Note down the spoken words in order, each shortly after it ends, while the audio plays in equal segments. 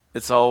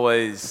It's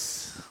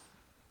always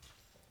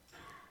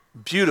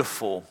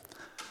beautiful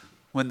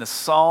when the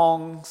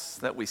songs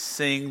that we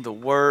sing, the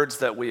words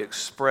that we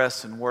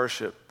express in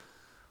worship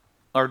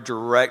are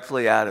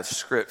directly out of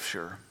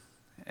Scripture.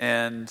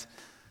 And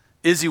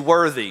Is He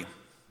Worthy?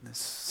 This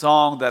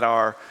song that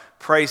our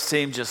praise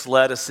team just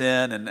led us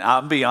in, and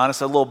I'll be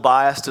honest, a little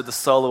biased to the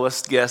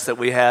soloist guest that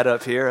we had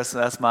up here.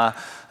 That's my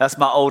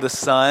oldest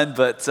son,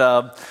 but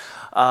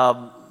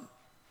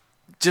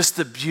just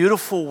the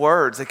beautiful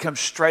words that come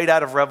straight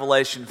out of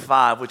Revelation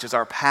 5, which is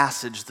our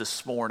passage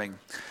this morning.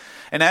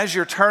 And as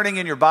you're turning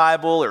in your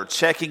Bible or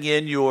checking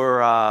in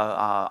your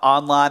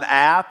online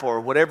app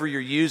or whatever you're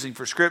using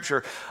for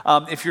Scripture,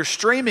 if you're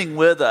streaming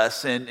with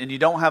us and you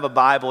don't have a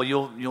Bible,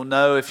 you'll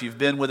know if you've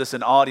been with us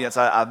in audience,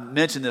 I've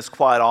mentioned this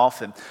quite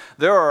often.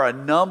 There are a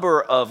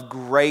number of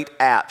great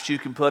apps you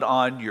can put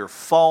on your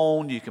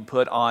phone, you can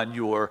put on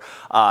your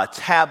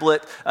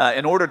tablet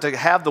in order to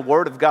have the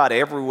Word of God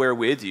everywhere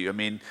with you. I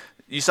mean,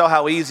 you saw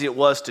how easy it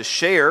was to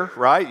share,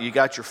 right? You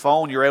got your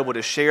phone, you're able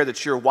to share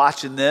that you're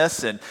watching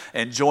this and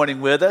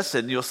joining with us,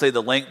 and you'll see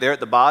the link there at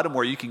the bottom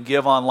where you can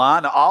give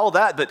online, all of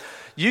that. But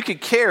you can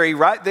carry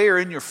right there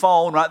in your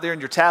phone, right there in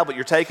your tablet,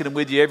 you're taking them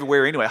with you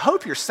everywhere anyway. I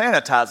hope you're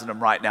sanitizing them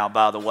right now,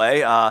 by the way.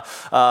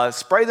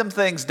 Spray them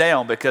things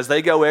down because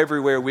they go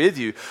everywhere with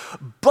you.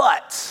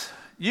 But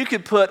you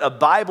could put a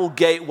Bible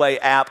Gateway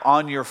app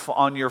on your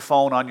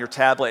phone, on your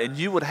tablet, and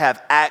you would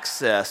have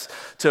access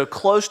to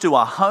close to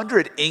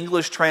 100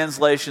 English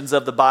translations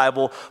of the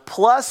Bible,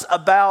 plus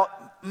about,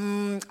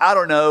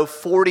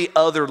 40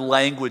 other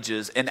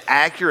languages and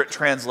accurate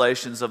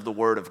translations of the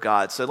Word of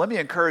God. So let me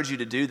encourage you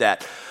to do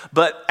that.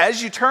 But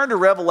as you turn to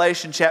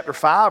Revelation chapter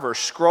 5 or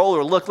scroll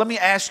or look, let me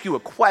ask you a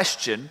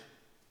question.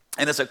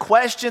 And it's a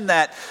question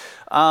that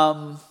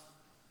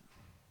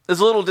is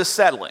a little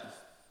unsettling.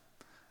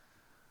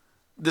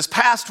 This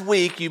past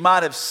week, you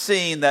might have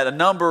seen that a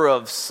number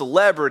of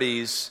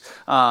celebrities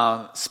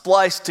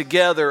spliced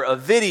together a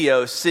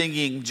video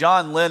singing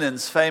John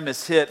Lennon's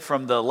famous hit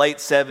from the late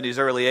 70s,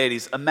 early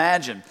 80s,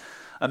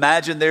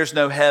 Imagine There's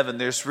No Heaven.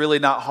 There's really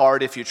not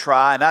hard if you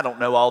try, and I don't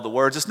know all the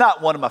words. It's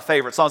not one of my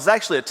favorite songs. It's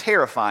actually a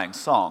terrifying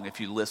song if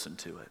you listen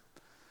to it.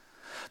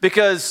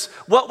 Because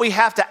what we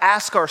have to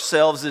ask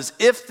ourselves is,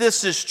 if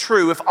this is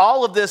true, if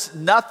all of this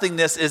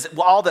nothingness is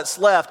all that's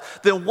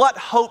left, then what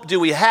hope do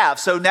we have?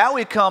 So now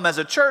we come as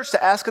a church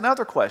to ask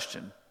another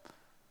question.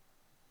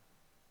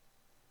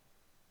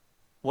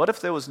 What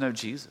if there was no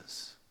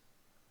Jesus?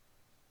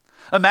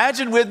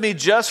 Imagine with me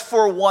just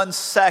for 1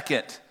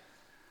 second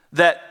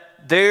that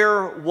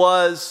there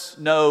was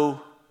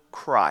no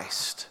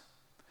Christ.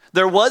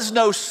 There was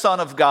no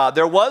Son of God.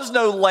 There was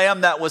no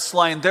Lamb that was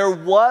slain. There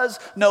was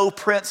no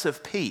Prince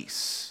of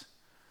Peace.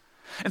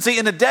 And see,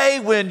 in a day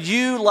when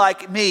you,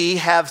 like me,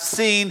 have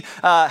seen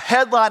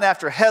headline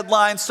after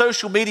headline,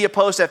 social media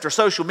post after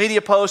social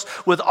media post,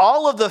 with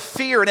all of the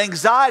fear and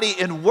anxiety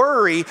and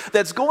worry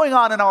that's going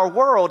on in our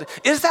world,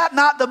 is that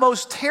not the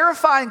most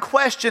terrifying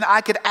question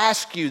I could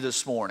ask you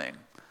this morning?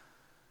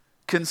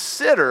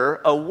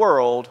 Consider a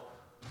world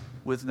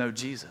with no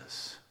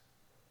Jesus.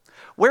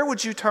 Where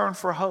would you turn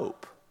for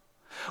hope?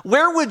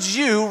 Where would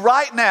you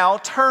right now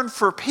turn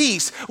for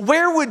peace?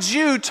 Where would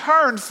you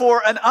turn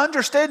for an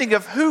understanding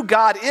of who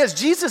God is?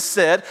 Jesus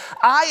said,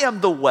 I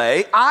am the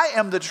way, I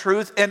am the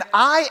truth, and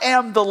I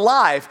am the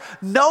life.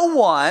 No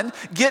one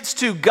gets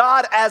to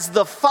God as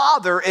the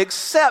Father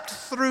except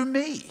through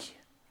me.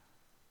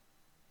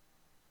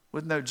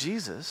 With no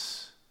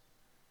Jesus,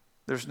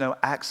 there's no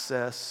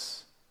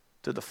access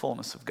to the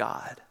fullness of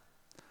God.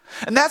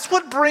 And that's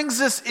what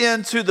brings us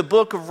into the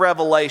book of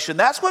Revelation.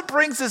 That's what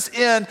brings us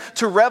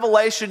into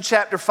Revelation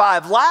chapter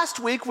 5. Last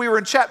week we were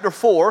in chapter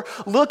 4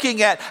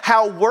 looking at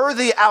how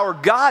worthy our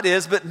God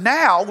is, but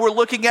now we're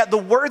looking at the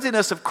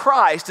worthiness of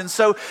Christ. And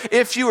so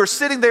if you are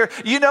sitting there,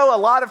 you know, a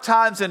lot of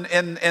times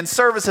in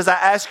services I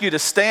ask you to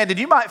stand, and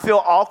you might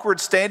feel awkward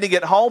standing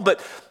at home,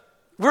 but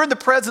we're in the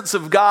presence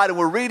of God and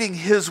we're reading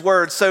His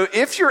Word. So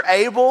if you're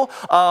able,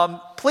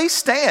 please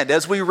stand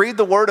as we read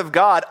the Word of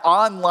God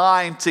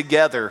online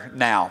together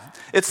now.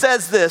 It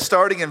says this,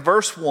 starting in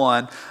verse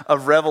 1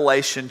 of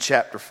Revelation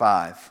chapter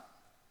 5.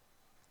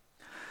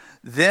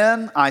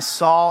 Then I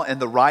saw in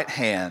the right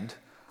hand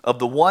of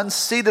the one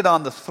seated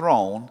on the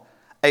throne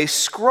a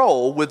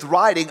scroll with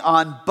writing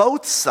on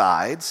both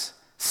sides,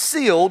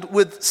 sealed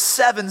with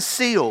 7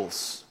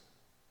 seals.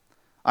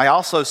 I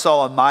also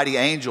saw a mighty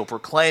angel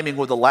proclaiming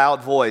with a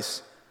loud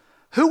voice,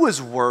 "Who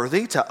is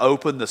worthy to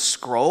open the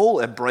scroll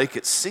and break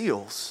its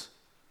seals?"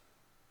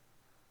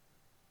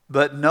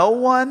 But no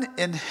one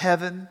in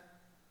heaven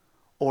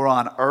or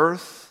on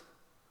earth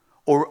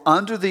or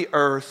under the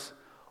earth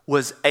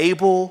was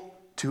able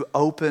to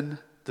open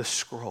the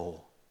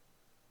scroll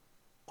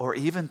or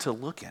even to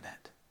look in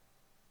it.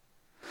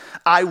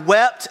 I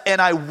wept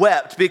and I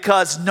wept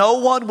because no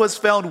one was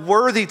found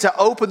worthy to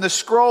open the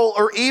scroll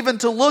or even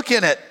to look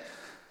in it.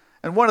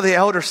 And one of the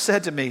elders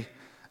said to me,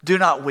 "Do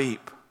not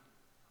weep.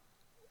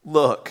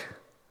 Look,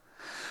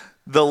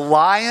 The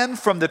Lion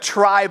from the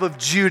tribe of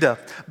Judah,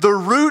 the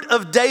Root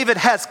of David,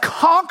 has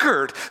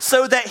conquered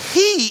so that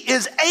he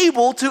is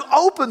able to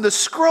open the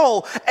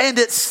scroll and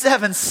its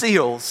 7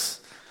 seals.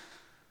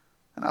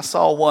 And I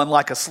saw one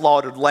like a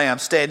slaughtered lamb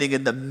standing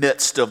in the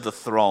midst of the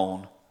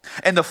throne,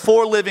 and the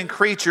 4 living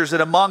creatures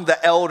and among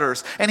the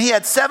elders. And he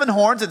had 7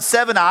 horns and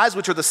 7 eyes,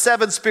 which are the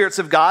 7 spirits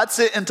of God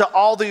sent into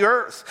all the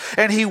earth.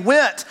 And he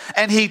went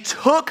and he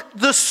took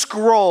the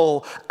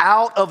scroll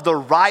out of the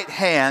right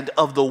hand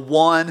of the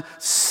one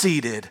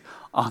seated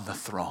on the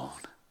throne.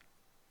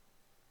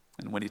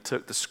 And when he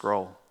took the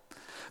scroll,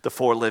 the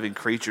 4 living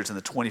creatures and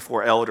the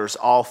 24 elders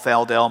all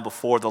fell down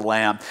before the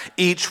Lamb.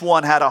 Each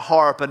one had a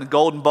harp and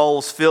golden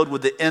bowls filled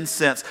with the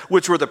incense,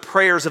 which were the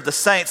prayers of the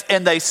saints.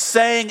 And they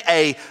sang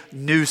a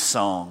new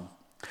song.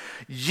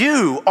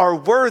 You are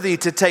worthy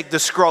to take the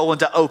scroll and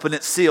to open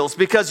its seals,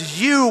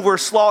 because you were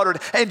slaughtered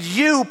and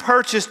you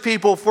purchased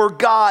people for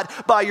God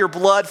by your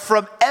blood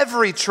from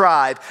every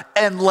tribe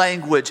and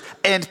language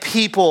and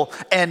people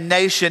and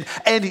nation.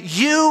 And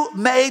you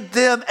made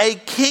them a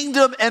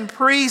kingdom and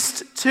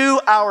priests to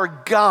our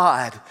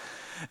God,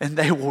 and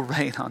they will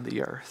reign on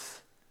the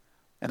earth.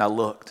 And I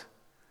looked,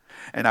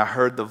 and I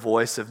heard the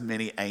voice of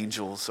many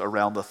angels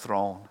around the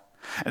throne,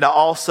 and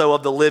also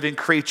of the living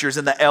creatures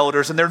and the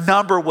elders, and their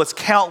number was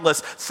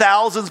countless,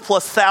 thousands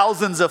plus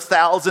thousands of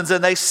thousands.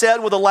 And they said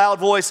with a loud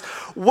voice,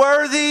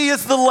 worthy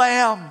is the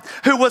Lamb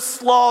who was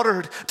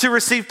slaughtered to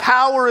receive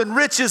power and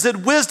riches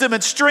and wisdom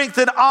and strength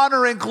and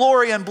honor and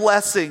glory and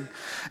blessing.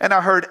 And I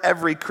heard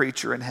every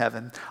creature in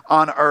heaven,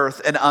 on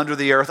earth and under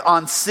the earth,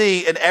 on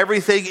sea and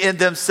everything in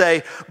them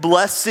say,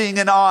 blessing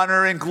and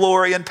honor and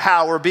glory and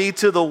power be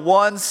to the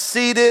one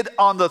seated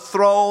on the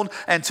throne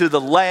and to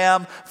the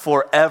Lamb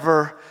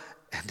forever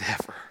and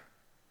ever.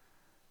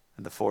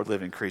 And the 4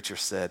 living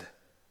creatures said,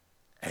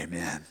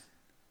 amen.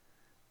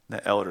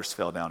 The elders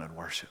fell down and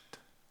worshiped.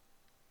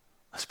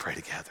 Let's pray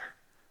together.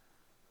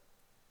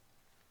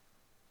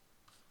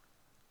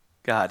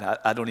 God,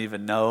 I don't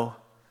even know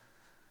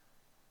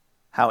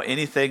how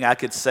anything I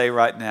could say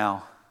right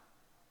now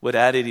would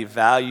add any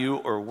value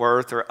or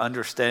worth or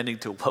understanding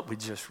to what we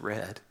just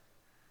read.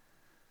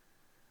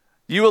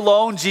 You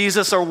alone,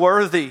 Jesus, are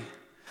worthy.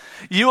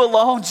 You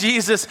alone,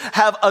 Jesus,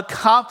 have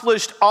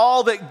accomplished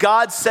all that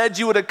God said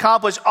you would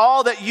accomplish,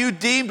 all that you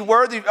deemed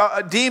worthy,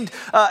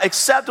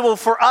 acceptable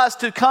for us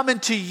to come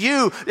into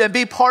you and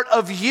be part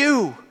of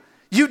you.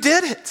 You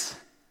did it.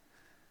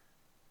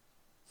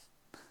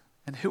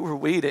 And who are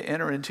we to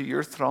enter into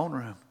your throne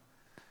room?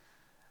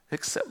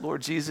 Except,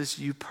 Lord Jesus,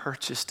 you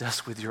purchased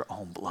us with your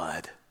own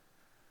blood.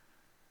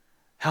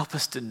 Help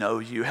us to know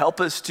you. Help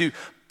us to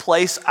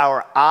place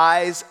our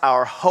eyes,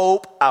 our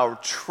hope, our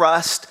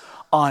trust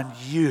on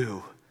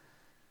you.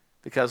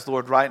 Because,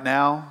 Lord, right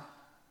now,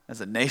 as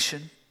a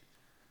nation,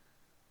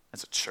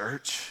 as a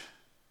church,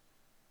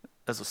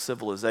 as a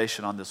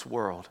civilization on this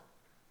world,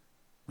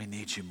 we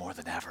need you more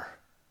than ever.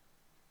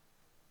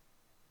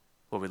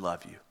 Lord, we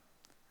love you.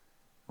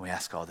 And we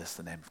ask all this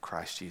in the name of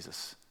Christ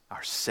Jesus,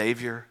 our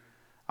Savior,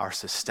 our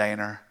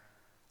Sustainer,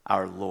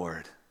 our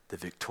Lord, the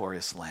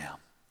victorious Lamb.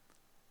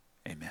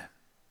 Amen.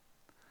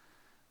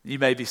 You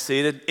may be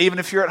seated. Even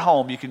if you're at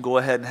home, you can go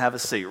ahead and have a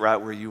seat right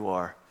where you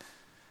are.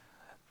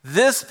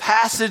 This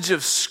passage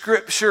of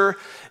Scripture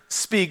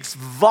speaks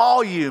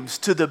volumes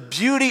to the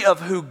beauty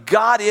of who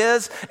God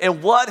is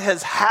and what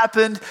has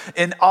happened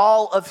in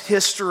all of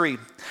history.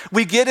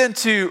 We get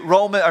into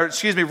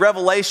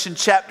Revelation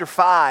chapter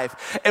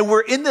 5, and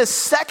we're in the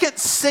second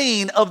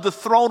scene of the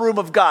throne room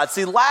of God.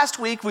 See, last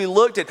week we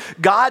looked at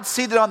God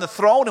seated on the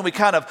throne, and we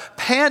kind of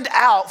panned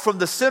out from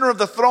the center of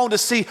the throne to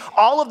see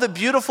all of the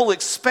beautiful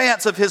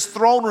expanse of his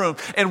throne room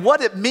and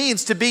what it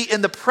means to be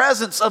in the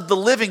presence of the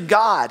living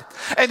God.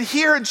 And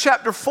here in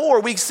chapter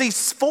 4, we see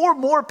 4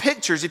 more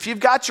pictures. If you've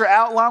got your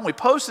outline, we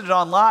posted it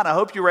online. I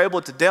hope you were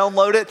able to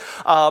download it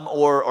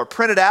or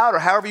print it out or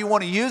however you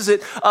want to use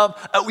it.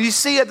 You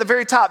see at the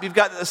very top, you've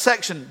got a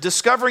section,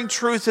 Discovering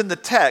Truth in the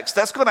Text.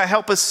 That's going to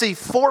help us see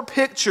 4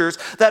 pictures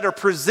that are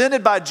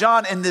presented by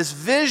John in this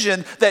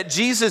vision that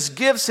Jesus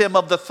gives him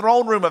of the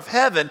throne room of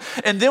heaven.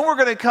 And then we're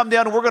going to come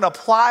down and we're going to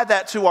apply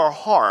that to our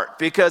heart,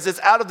 because it's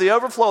out of the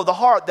overflow of the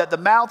heart that the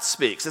mouth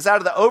speaks. It's out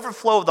of the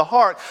overflow of the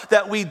heart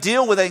that we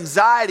deal with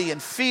anxiety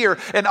and fear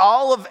and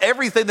all of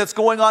everything that's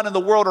going on in the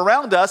world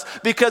around us,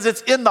 because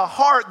it's in the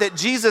heart that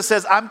Jesus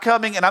says, I'm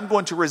coming and I'm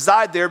going to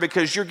reside there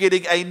because you're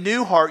getting a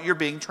new heart. You're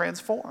being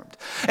transformed.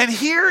 And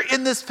here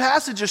in this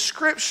passage of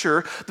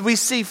Scripture, we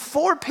see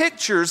 4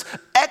 pictures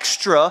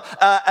extra,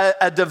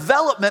 a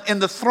development in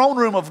the throne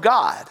room of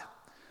God.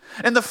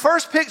 And the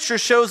first picture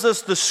shows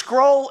us the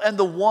scroll and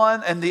the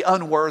one and the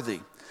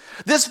unworthy.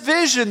 This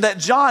vision that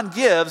John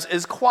gives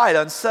is quite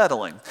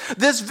unsettling.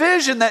 This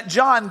vision that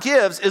John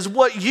gives is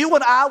what you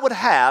and I would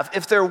have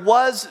if there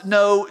was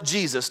no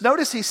Jesus.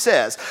 Notice he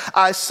says,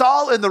 I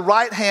saw in the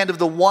right hand of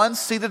the one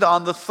seated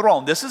on the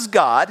throne. This is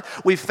God.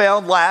 We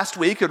found last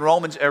week in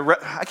Romans,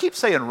 I keep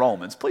saying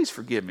Romans, please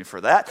forgive me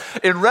for that.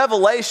 In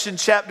Revelation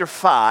chapter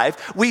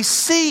 5, we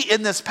see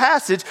in this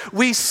passage,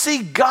 we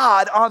see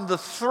God on the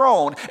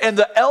throne, and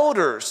the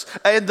elders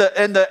and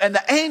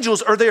the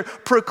angels are there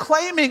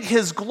proclaiming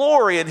his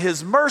glory and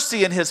his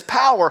mercy and his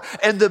power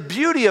and the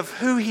beauty of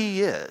who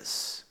he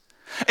is.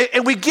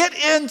 And we get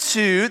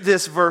into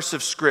this verse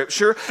of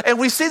scripture and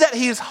we see that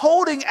he's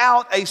holding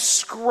out a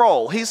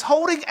scroll. He's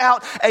holding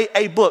out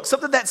a book,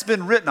 something that's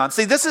been written on.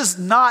 See, this is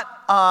not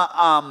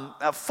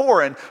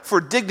foreign for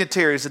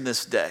dignitaries in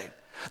this day.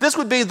 This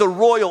would be the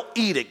royal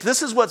edict.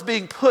 This is what's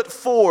being put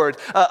forward,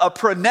 a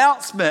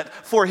pronouncement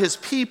for his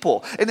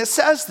people. And it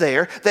says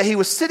there that he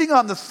was sitting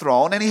on the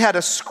throne and he had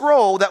a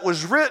scroll that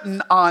was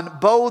written on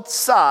both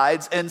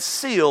sides and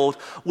sealed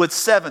with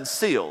 7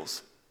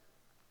 seals.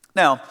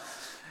 Now,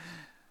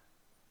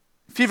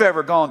 if you've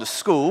ever gone to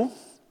school,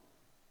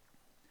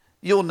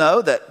 you'll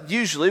know that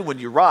usually when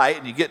you write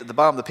and you get to the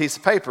bottom of the piece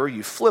of paper,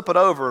 you flip it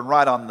over and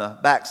write on the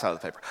back side of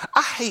the paper.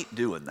 I hate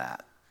doing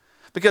that,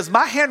 because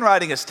my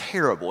handwriting is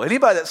terrible.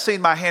 Anybody that's seen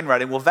my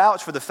handwriting will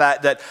vouch for the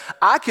fact that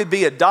I could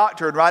be a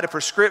doctor and write a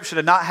prescription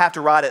and not have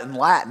to write it in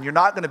Latin. You're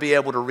not going to be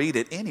able to read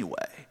it anyway.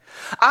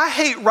 I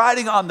hate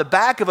writing on the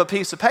back of a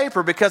piece of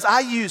paper because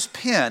I use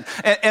pen.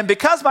 And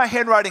because my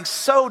handwriting's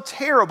so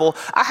terrible,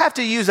 I have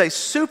to use a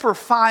super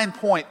fine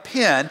point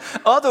pen.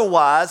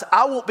 Otherwise,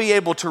 I won't be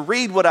able to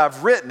read what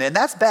I've written. And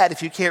that's bad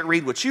if you can't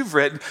read what you've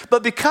written.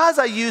 But because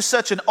I use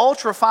such an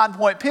ultra fine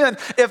point pen,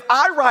 if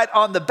I write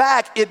on the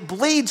back, it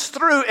bleeds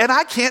through and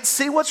I can't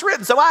see what's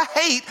written. So I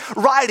hate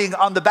writing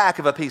on the back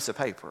of a piece of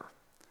paper.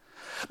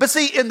 But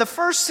see, in the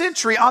first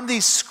century, on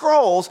these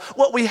scrolls,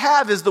 what we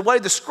have is the way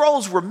the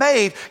scrolls were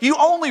made. You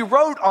only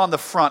wrote on the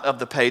front of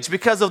the page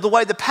because of the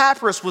way the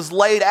papyrus was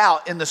laid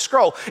out in the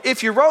scroll.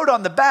 If you wrote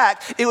on the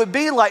back, it would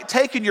be like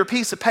taking your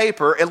piece of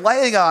paper and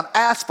laying it on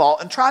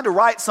asphalt and trying to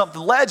write something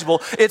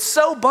legible. It's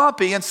so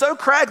bumpy and so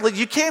craggly,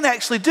 you can't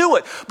actually do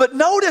it. But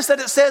notice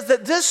that it says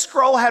that this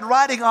scroll had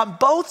writing on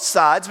both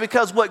sides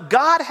because what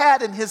God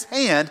had in his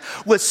hand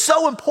was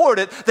so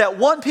important that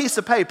one piece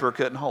of paper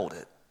couldn't hold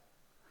it.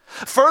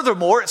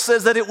 Furthermore, it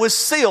says that it was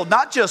sealed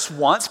not just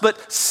once,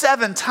 but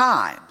 7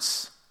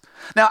 times.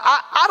 Now,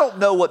 I don't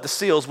know what the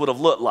seals would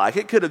have looked like.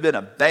 It could have been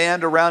a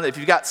band around it. If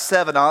you've got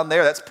 7 on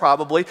there, that's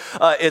probably,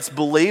 it's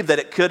believed that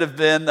it could have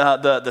been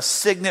the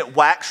signet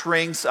wax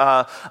rings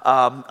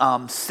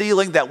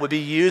sealing that would be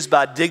used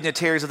by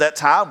dignitaries of that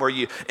time, where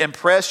you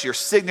impress your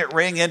signet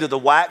ring into the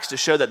wax to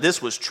show that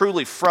this was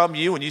truly from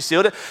you when you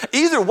sealed it.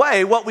 Either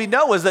way, what we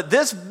know is that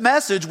this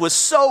message was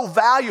so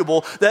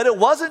valuable that it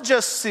wasn't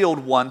just sealed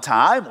 1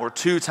 time or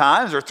 2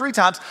 times or 3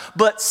 times,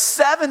 but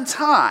 7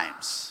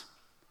 times.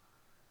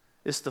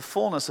 It's the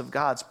fullness of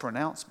God's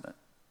pronouncement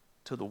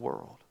to the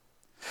world.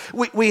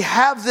 We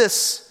have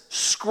this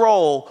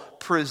scroll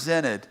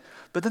presented,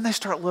 but then they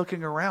start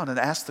looking around and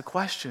ask the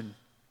question,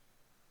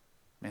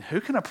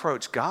 who can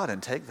approach God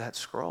and take that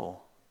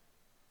scroll?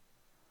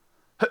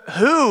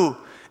 Who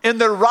in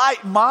their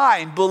right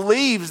mind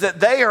believes that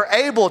they are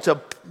able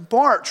to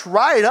march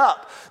right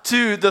up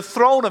to the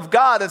throne of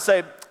God and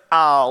say,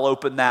 I'll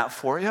open that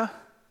for you?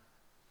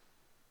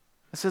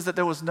 It says that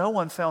there was no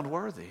one found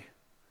worthy.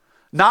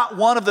 Not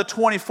one of the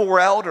 24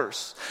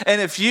 elders.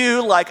 And if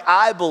you, like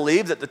I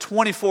believe, that the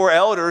 24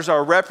 elders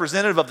are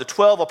representative of the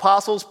 12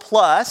 apostles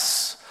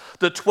plus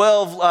the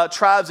 12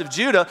 tribes of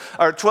Judah,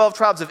 or 12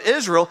 tribes of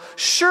Israel,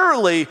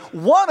 surely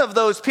one of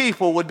those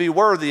people would be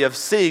worthy of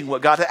seeing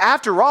what God had.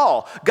 After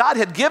all, God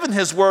had given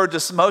his word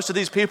to most of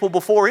these people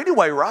before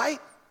anyway, right?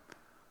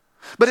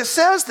 But it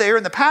says there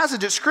in the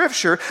passage of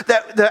Scripture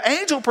that the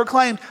angel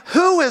proclaimed,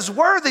 who is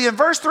worthy? And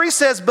verse 3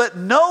 says, but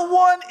no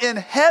one in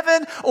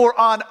heaven or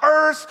on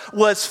earth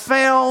was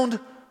found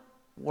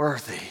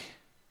worthy.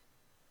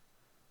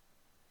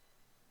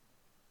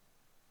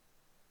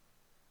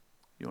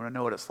 You want to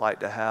know what it's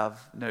like to have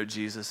no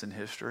Jesus in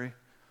history?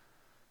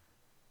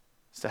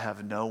 It's to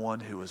have no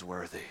one who is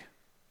worthy.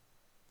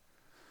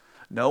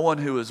 No one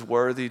who is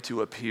worthy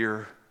to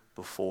appear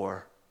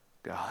before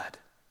God.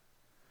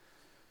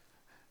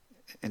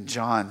 In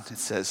John, it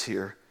says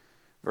here,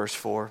 verse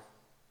 4,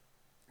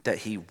 that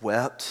he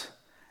wept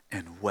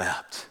and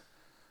wept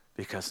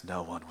because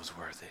no one was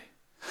worthy.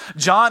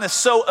 John is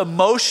so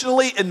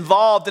emotionally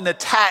involved and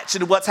attached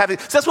into what's happening.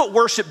 So that's what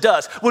worship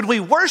does. When we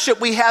worship,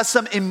 we have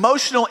some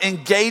emotional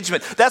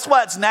engagement. That's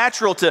why it's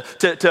natural to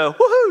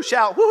woohoo,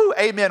 shout, woohoo,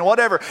 amen,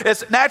 whatever.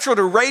 It's natural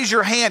to raise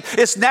your hand.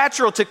 It's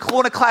natural to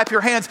want to clap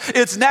your hands.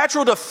 It's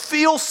natural to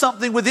feel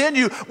something within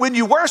you when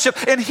you worship.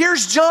 And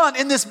here's John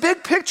in this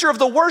big picture of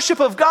the worship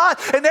of God,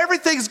 and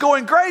everything's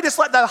going great. It's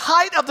like the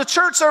height of the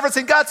church service,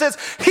 and God says,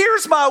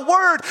 here's my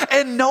word,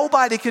 and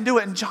nobody can do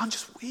it. And John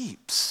just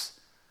weeps.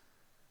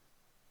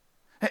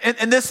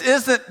 And this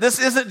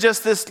isn't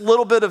just this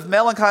little bit of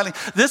melancholy.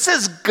 This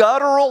is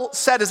guttural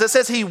sadness. It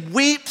says he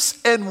weeps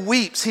and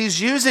weeps. He's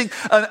using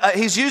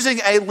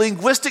a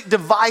linguistic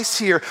device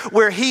here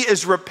where he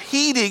is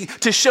repeating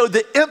to show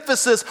the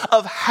emphasis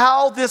of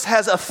how this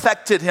has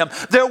affected him.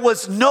 There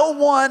was no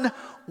one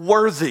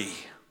worthy.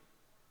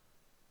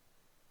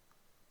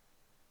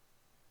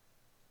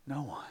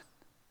 No one.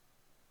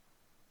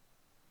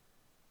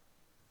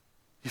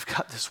 You've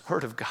got this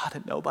word of God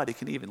and nobody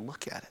can even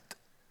look at it.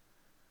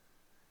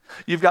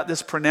 You've got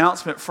this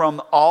pronouncement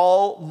from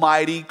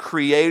Almighty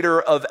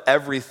Creator of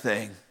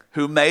everything,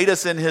 who made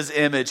us in his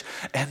image,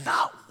 and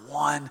not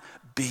one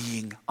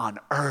being on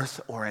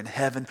earth or in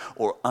heaven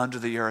or under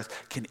the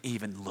earth can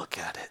even look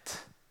at it.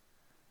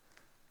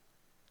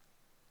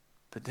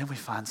 But then we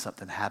find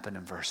something happen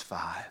in verse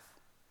 5.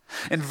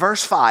 In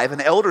verse 5,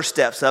 an elder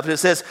steps up and it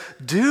says,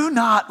 do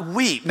not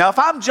weep. Now, if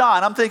I'm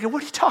John, I'm thinking,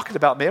 what are you talking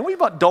about, man? What are you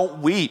about,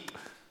 don't weep?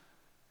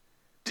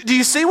 Do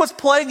you see what's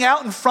playing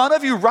out in front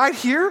of you right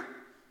here?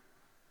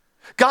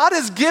 God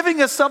is giving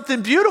us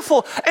something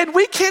beautiful, and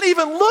we can't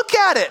even look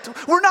at it.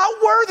 We're not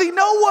worthy.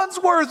 No one's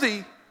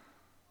worthy.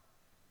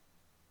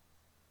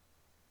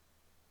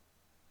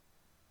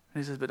 And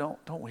he says, but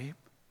don't weep.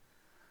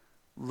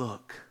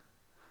 Look,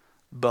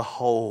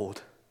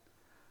 behold,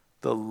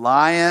 the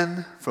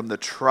Lion from the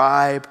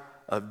tribe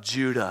of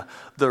Judah,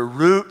 the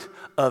Root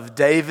of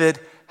David,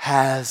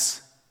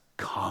 has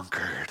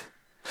conquered.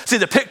 See,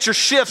 the picture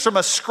shifts from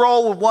a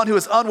scroll with one who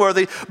is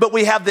unworthy, but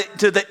we have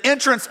to the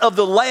entrance of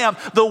the Lamb,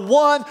 the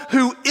one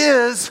who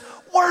is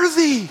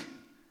worthy.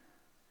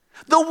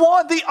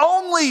 The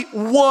only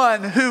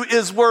one who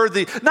is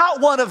worthy,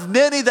 not one of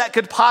many that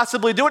could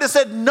possibly do it. It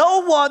said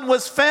no one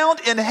was found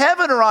in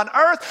heaven or on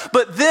earth,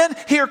 but then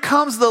here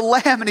comes the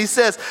Lamb and he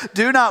says,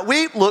 do not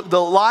weep. Look,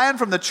 the Lion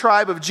from the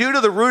tribe of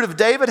Judah, the Root of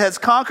David, has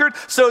conquered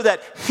so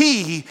that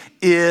he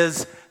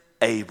is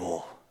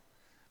able.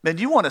 Man,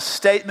 you want a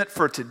statement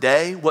for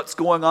today, what's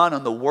going on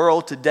in the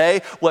world today,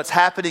 what's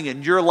happening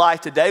in your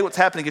life today, what's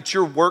happening at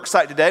your work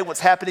site today, what's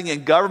happening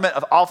in government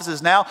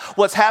offices now,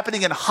 what's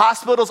happening in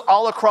hospitals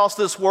all across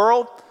this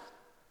world?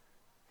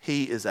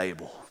 He is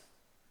able.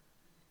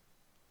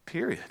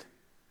 Period.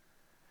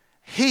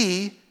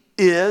 He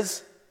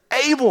is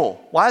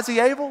able. Why is he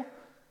able?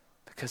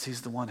 Because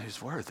he's the one who's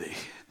worthy.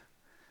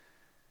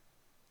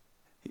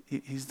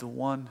 He's the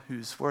one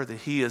who's worthy.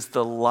 He is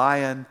the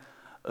Lion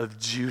of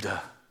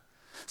Judah.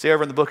 See,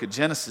 over in the book of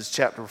Genesis,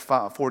 chapter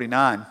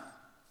 49,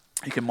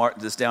 you can mark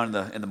this down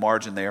in the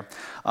margin there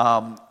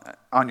on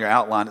your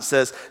outline. It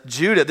says,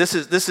 Judah, this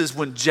is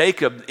when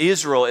Jacob,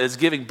 Israel, is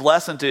giving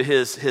blessing to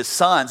his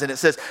sons. And it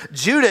says,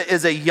 Judah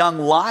is a young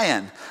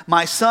lion.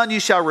 My son, you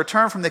shall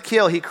return from the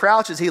kill. He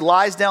crouches, he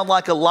lies down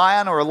like a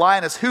lion or a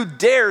lioness. Who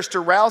dares to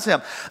rouse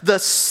him? The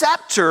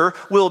scepter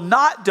will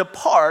not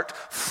depart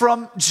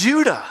from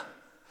Judah.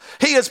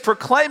 He is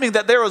proclaiming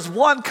that there is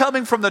one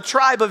coming from the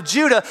tribe of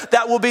Judah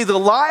that will be the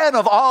Lion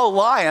of all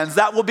lions,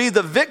 that will be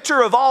the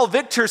victor of all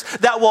victors,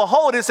 that will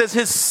hold. It says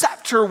his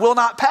scepter will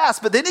not pass.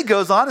 But then he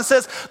goes on and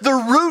says the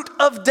Root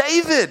of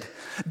David.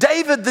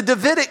 David, the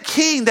Davidic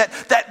king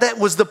that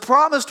was the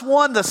promised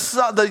one,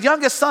 the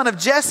youngest son of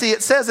Jesse.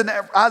 It says in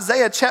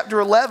Isaiah chapter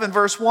 11,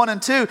 verse 1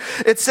 and 2,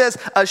 it says,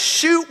 a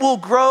shoot will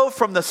grow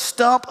from the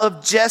stump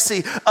of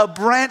Jesse. A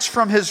branch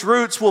from his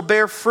roots will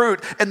bear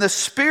fruit. And the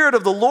Spirit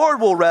of the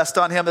Lord will rest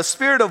on him, a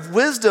spirit of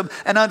wisdom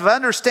and of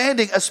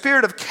understanding, a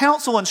spirit of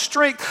counsel and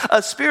strength,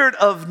 a spirit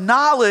of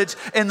knowledge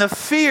and the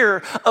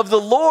fear of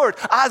the Lord.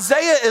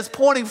 Isaiah is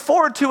pointing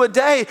forward to a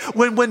day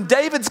when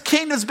David's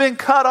kingdom's been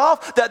cut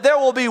off, that there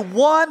will be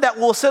one that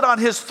will sit on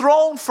his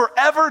throne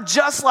forever,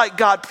 just like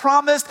God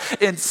promised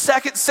in 2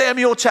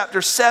 Samuel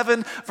chapter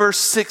 7, verse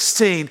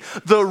 16.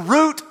 The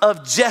Root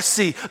of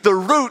Jesse, the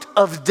Root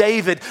of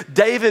David.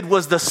 David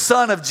was the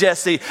son of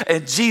Jesse,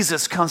 and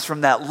Jesus comes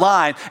from that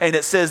line, and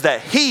it says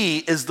that he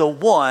is the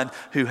one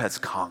who has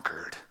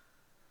conquered.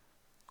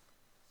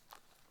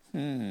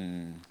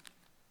 I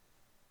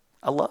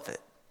love it.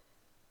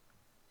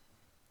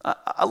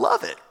 I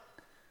love it.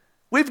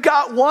 We've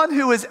got one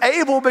who is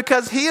able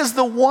because he is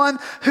the one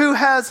who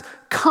has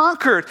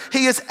conquered.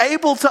 He is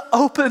able to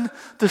open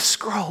the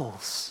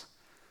scrolls.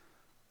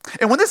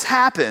 And when this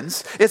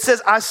happens, it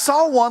says, I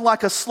saw one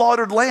like a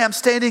slaughtered lamb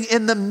standing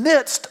in the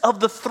midst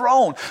of the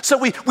throne. So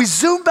we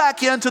zoom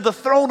back into the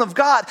throne of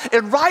God,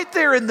 and right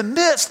there in the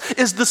midst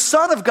is the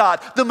Son of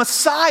God, the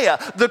Messiah,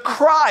 the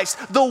Christ,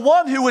 the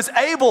one who was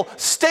able,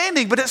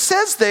 standing. But it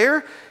says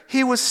there,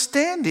 he was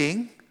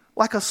standing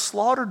like a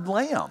slaughtered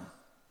lamb.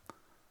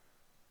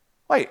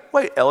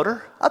 Wait,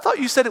 elder, I thought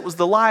you said it was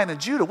the Lion of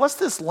Judah. What's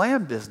this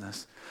lamb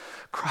business?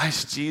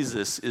 Christ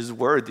Jesus is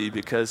worthy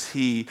because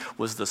he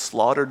was the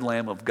slaughtered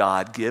Lamb of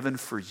God given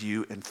for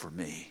you and for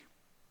me.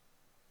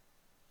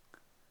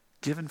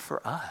 Given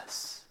for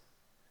us.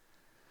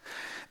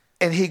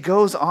 And he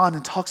goes on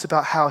and talks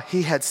about how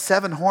he had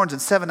 7 horns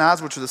and 7 eyes,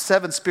 which are the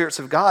 7 spirits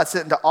of God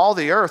sent into all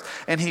the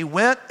earth. And he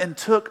went and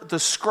took the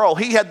scroll.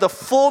 He had the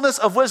fullness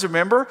of wisdom.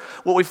 Remember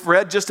what we've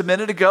read just a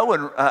minute ago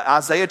in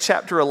Isaiah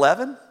chapter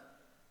 11?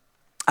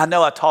 I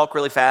know I talk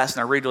really fast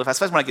and I read really fast,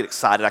 especially when I get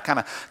excited. I kind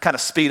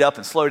of speed up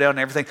and slow down and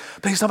everything.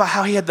 But he's talking about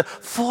how he had the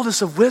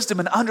fullness of wisdom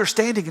and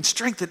understanding and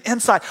strength and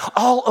insight,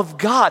 all of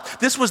God.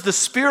 This was the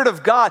Spirit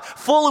of God.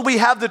 Fully we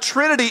have the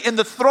Trinity. In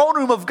the throne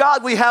room of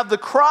God, we have the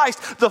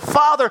Christ, the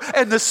Father,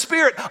 and the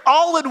Spirit,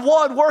 all in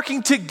one,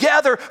 working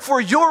together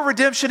for your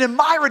redemption and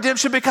my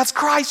redemption, because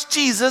Christ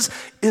Jesus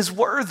is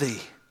worthy.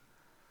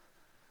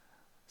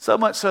 So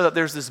much so that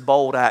there's this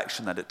bold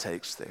action that it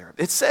takes there.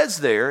 It says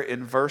there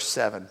in verse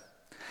 7,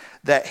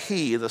 that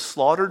he, the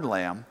slaughtered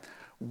lamb,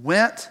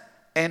 went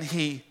and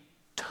he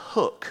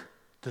took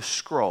the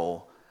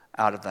scroll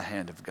out of the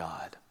hand of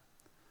God.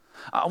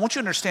 I want you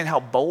to understand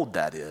how bold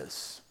that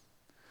is.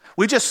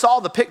 We just saw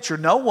the picture.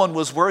 No one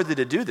was worthy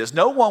to do this.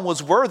 No one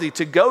was worthy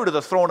to go to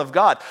the throne of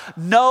God.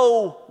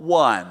 No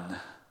one.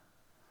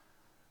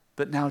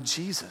 But now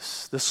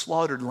Jesus, the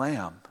slaughtered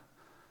lamb,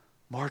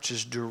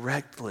 marches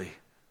directly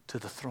to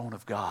the throne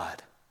of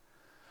God,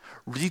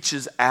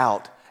 reaches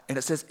out. And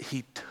it says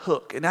he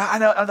took. And I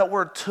know that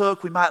word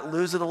took, we might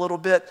lose it a little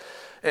bit.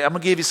 I'm going to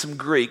give you some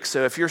Greek.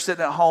 So if you're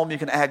sitting at home, you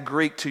can add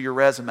Greek to your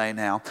resume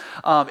now.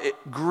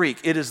 Greek,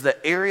 it is the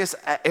aorist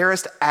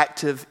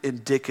active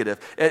indicative.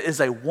 It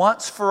is a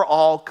once for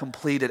all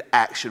completed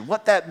action.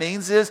 What that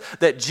means is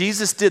that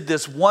Jesus did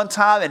this one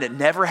time and it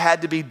never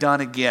had to be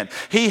done again.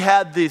 He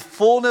had the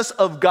fullness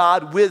of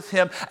God with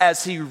him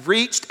as he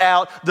reached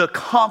out, the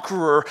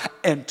conqueror,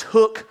 and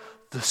took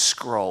the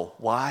scroll.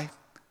 Why?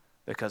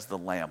 Because the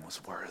Lamb was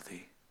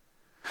worthy.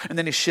 And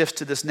then he shifts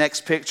to this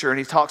next picture and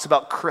he talks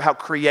about how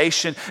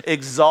creation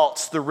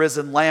exalts the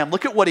risen Lamb.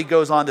 Look at what he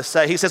goes on to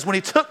say. He says, when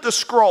he took the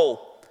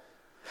scroll,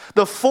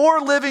 the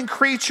 4 living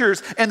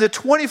creatures and the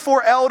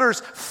 24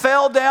 elders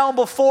fell down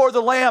before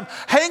the Lamb.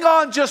 Hang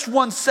on just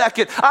one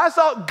second. I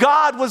thought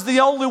God was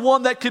the only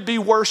one that could be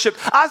worshiped.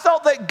 I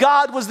thought that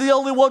God was the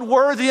only one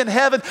worthy in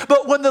heaven.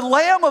 But when the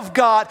Lamb of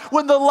God,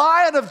 when the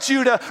Lion of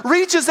Judah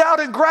reaches out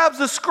and grabs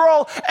the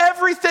scroll,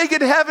 everything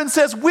in heaven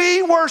says,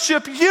 we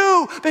worship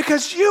you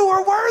because you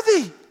are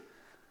worthy.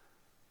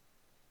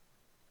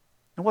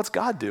 And what's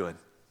God doing?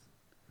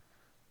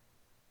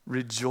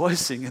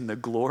 Rejoicing in the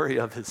glory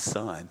of his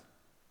Son.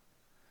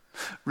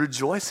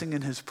 Rejoicing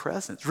in his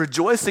presence,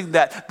 rejoicing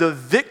that the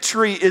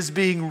victory is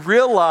being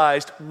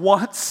realized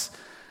once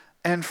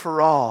and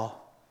for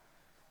all.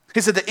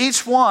 He said that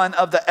each one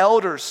of the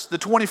elders, the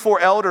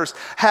 24 elders,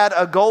 had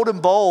a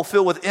golden bowl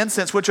filled with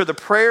incense, which are the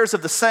prayers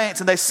of the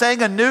saints, and they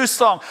sang a new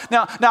song.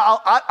 Now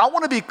I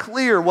want to be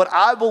clear what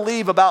I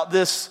believe about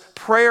this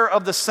prayer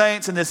of the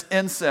saints and this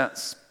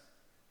incense.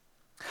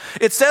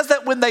 It says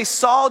that when they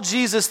saw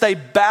Jesus, they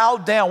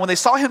bowed down. When they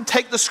saw him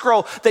take the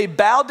scroll, they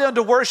bowed down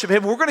to worship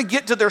him. We're going to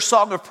get to their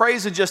song of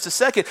praise in just a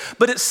second.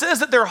 But it says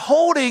that they're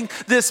holding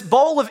this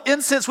bowl of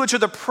incense, which are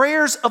the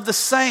prayers of the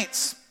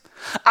saints.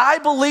 I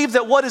believe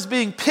that what is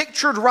being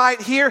pictured right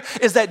here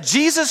is that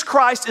Jesus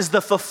Christ is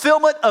the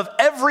fulfillment of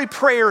every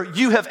prayer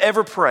you have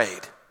ever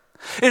prayed.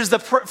 It is the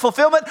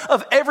fulfillment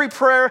of every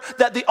prayer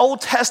that the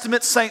Old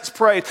Testament saints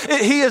prayed.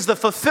 He is the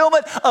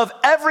fulfillment of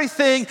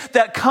everything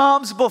that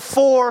comes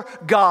before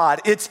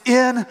God. It's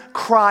in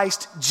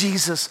Christ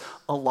Jesus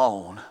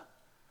alone.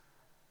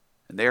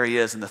 And there he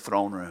is in the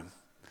throne room.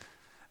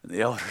 And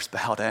the elders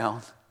bow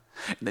down.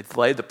 And they've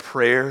laid the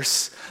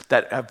prayers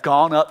that have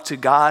gone up to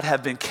God,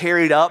 have been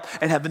carried up,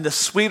 and have been the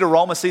sweet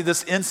aroma. See,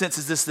 this incense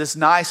is this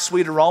nice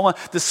sweet aroma,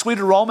 the sweet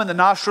aroma in the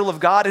nostril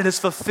of God. It is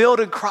fulfilled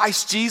in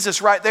Christ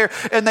Jesus right there.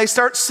 And they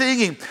start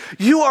singing,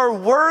 you are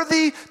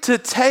worthy to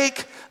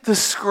take the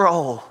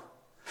scroll.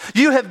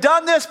 You have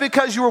done this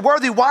because you were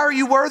worthy. Why are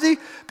you worthy?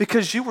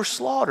 Because you were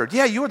slaughtered.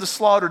 Yeah, you were the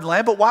slaughtered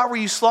lamb, but why were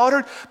you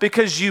slaughtered?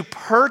 Because you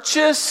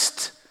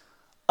purchased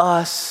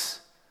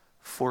us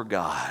for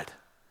God.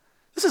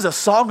 This is a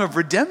song of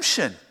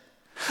redemption.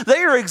 They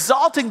are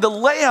exalting the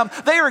Lamb.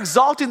 They are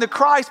exalting the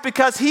Christ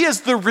because he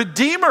is the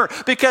Redeemer,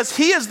 because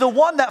he is the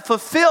one that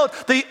fulfilled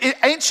the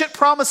ancient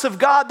promise of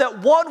God that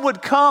one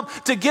would come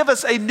to give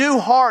us a new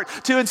heart,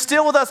 to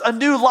instill with us a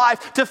new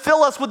life, to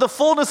fill us with the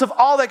fullness of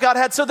all that God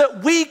had so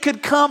that we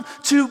could come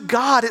to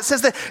God. It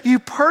says that you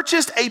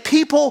purchased a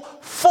people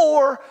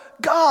for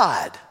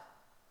God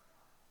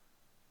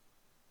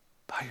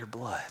by your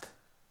blood.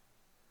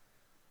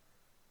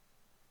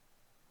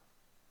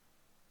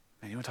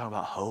 Man, you want to talk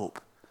about hope?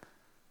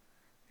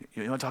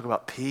 You want to talk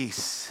about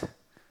peace?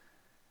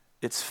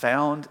 It's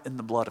found in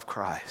the blood of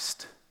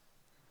Christ.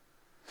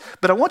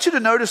 But I want you to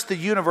notice the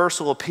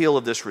universal appeal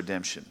of this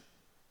redemption.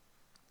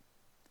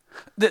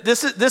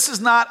 This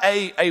is not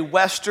a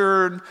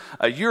Western,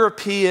 a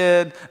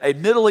European, a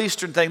Middle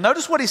Eastern thing.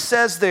 Notice what he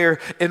says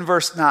there in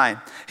verse 9.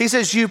 He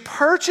says, you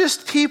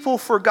purchased people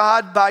for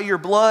God by your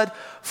blood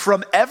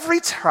from every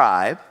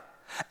tribe,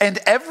 and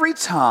every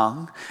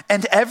tongue,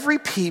 and every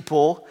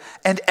people,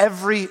 and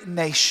every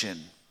nation.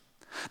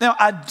 Now,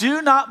 I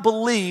do not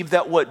believe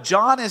that what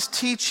John is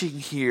teaching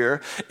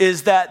here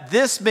is that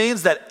this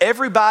means that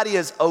everybody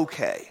is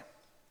okay.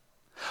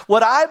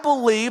 What I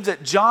believe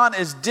that John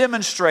is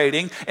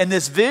demonstrating in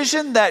this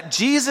vision that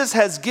Jesus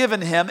has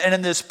given him and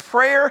in this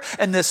prayer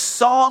and this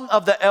song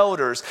of the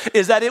elders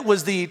is that it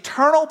was the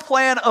eternal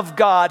plan of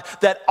God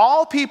that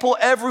all people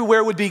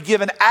everywhere would be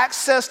given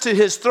access to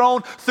his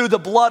throne through the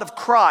blood of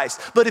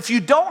Christ. But if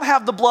you don't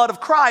have the blood of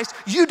Christ,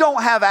 you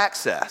don't have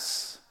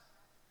access.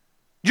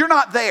 You're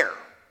not there.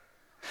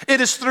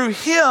 It is through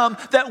him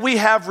that we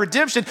have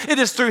redemption. It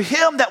is through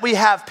him that we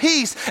have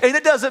peace. And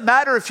it doesn't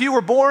matter if you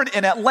were born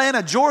in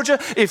Atlanta, Georgia,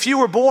 if you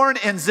were born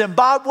in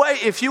Zimbabwe,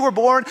 if you were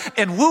born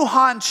in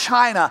Wuhan,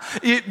 China.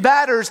 It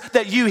matters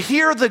that you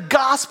hear the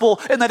gospel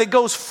and that it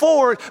goes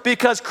forward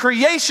because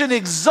creation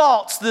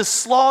exalts this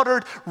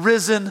slaughtered,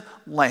 risen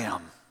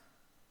lamb.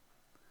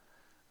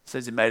 It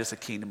says he made us a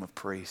kingdom of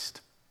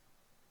priests.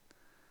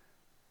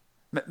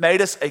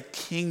 Made us a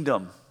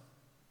kingdom.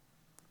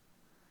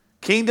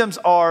 Kingdoms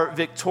are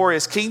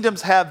victorious.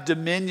 Kingdoms have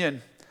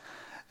dominion.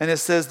 And it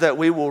says that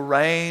we will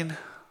reign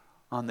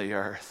on the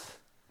earth.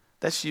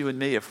 That's you and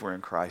me if we're in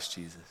Christ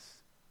Jesus.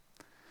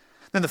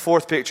 Then the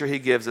fourth picture he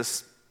gives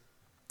us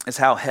is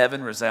how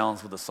heaven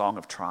resounds with a song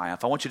of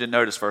triumph. I want you to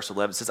notice verse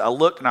 11. It says, I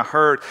looked and I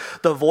heard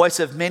the voice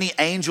of many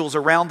angels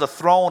around the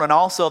throne and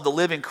also of the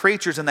living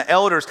creatures and the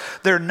elders.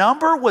 Their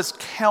number was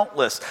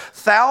countless,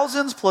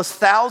 thousands plus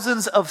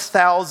thousands of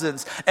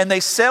thousands. And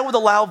they said with a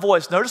loud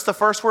voice, notice the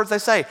first words they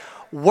say,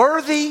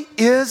 worthy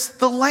is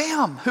the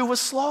Lamb who was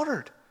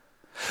slaughtered.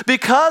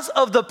 Because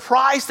of the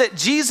price that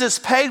Jesus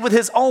paid with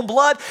his own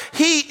blood,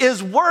 he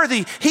is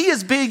worthy. He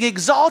is being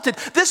exalted.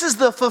 This is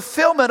the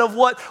fulfillment of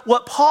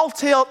what Paul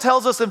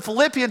tells us in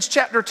Philippians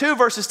chapter 2,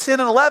 verses 10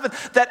 and 11,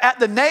 that at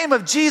the name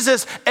of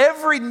Jesus,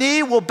 every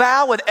knee will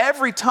bow and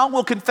every tongue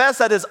will confess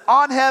that is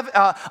on heaven,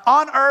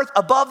 on earth,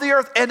 above the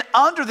earth, and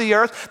under the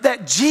earth,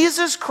 that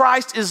Jesus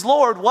Christ is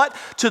Lord. What?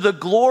 To the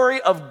glory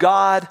of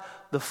God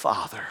the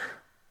Father.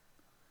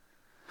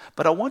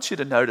 But I want you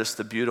to notice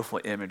the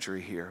beautiful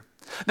imagery here.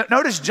 Now,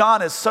 notice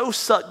John is so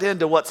sucked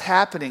into what's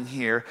happening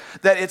here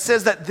that it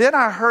says that then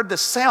I heard the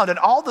sound, and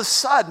all of a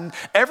sudden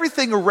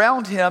everything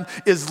around him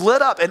is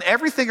lit up and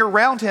everything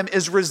around him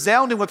is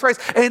resounding with praise.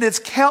 And it's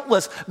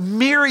countless,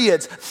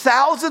 myriads,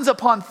 thousands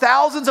upon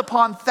thousands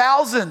upon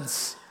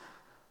thousands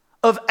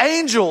of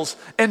angels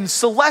and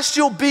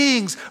celestial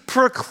beings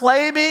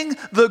proclaiming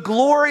the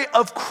glory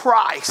of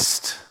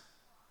Christ,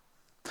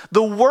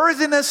 the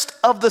worthiness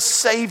of the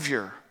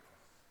Savior.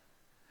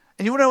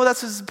 And you want to know why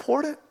that's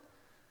important?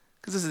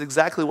 Because this is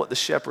exactly what the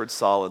shepherds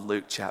saw in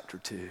Luke chapter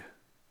 2.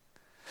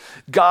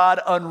 God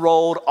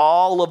unrolled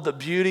all of the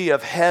beauty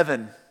of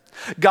heaven.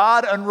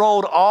 God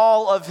unrolled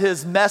all of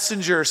his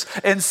messengers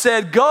and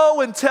said,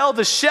 go and tell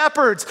the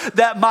shepherds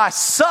that my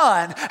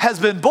son has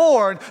been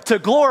born to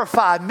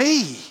glorify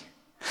me.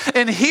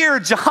 And here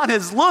John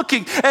is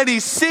looking and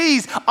he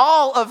sees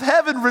all of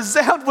heaven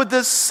resound with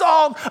this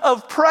song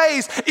of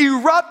praise,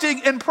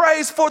 erupting in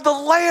praise, for the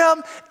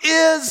Lamb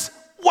is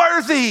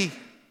worthy.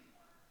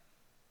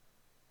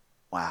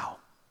 Wow.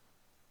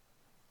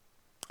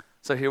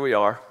 So here we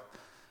are,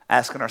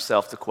 asking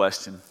ourselves the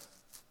question.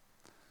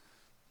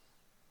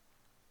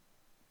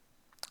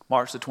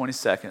 March the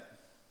 22nd,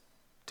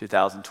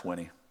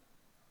 2020.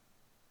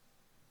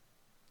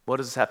 What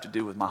does this have to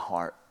do with my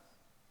heart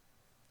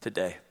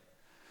today?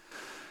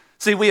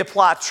 See, we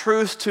apply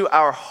truth to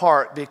our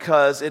heart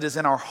because it is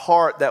in our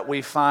heart that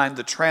we find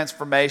the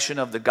transformation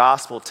of the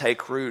gospel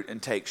take root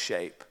and take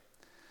shape.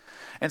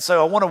 And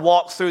so I want to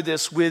walk through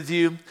this with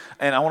you,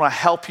 and I want to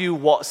help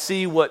you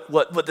see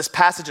what this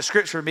passage of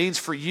Scripture means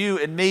for you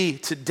and me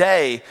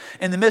today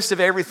in the midst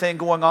of everything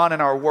going on in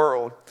our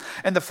world.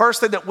 And the first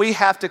thing that we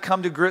have to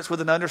come to grips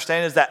with and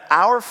understand is that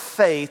our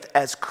faith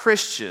as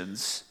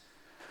Christians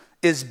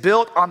is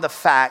built on the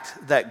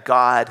fact that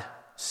God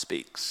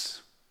speaks.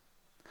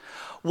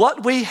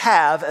 What we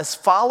have as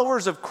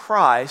followers of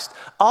Christ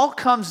all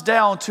comes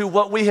down to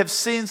what we have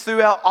seen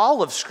throughout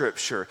all of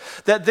Scripture.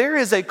 That there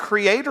is a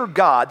creator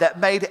God that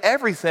made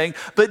everything,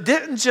 but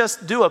didn't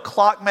just do a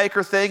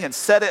clockmaker thing and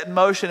set it in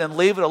motion and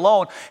leave it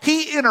alone.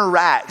 He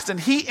interacts and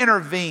he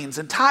intervenes.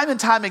 And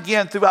time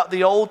again throughout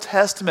the Old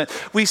Testament,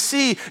 we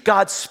see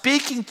God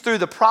speaking through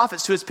the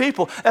prophets to his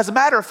people. As a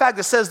matter of fact,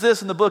 it says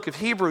this in the book of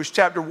Hebrews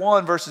chapter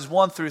 1, verses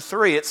 1 through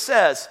 3. It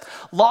says,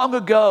 long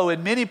ago,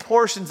 in many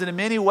portions and in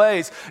many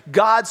ways,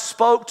 God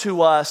spoke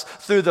to us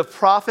through the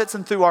prophets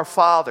and through our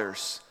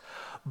fathers.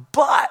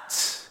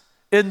 But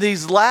in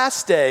these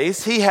last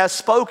days, he has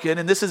spoken,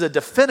 and this is a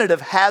definitive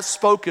has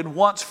spoken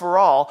once for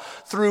all,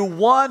 through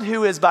one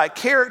who is by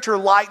character,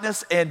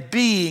 likeness, and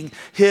being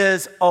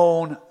his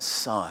own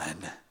Son.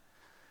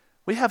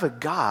 We have a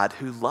God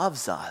who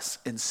loves us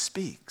and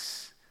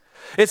speaks.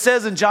 It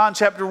says in John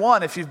chapter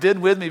 1, if you've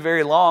been with me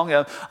very long,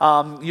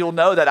 you'll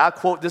know that I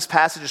quote this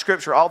passage of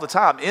Scripture all the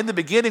time. In the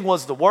beginning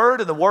was the Word,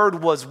 and the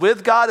Word was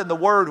with God, and the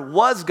Word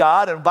was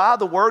God, and by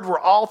the Word were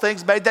all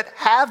things made that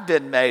have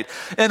been made.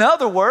 In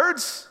other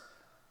words,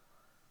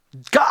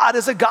 God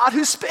is a God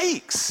who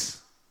speaks.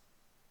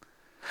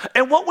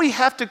 And what we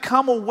have to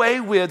come away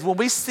with when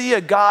we see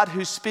a God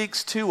who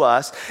speaks to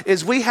us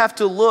is we have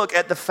to look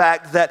at the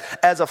fact that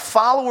as a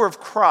follower of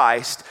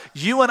Christ,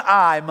 you and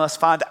I must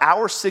find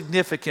our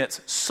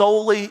significance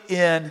solely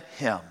in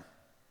him.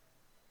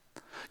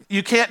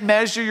 You can't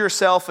measure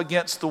yourself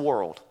against the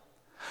world.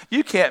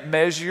 You can't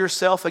measure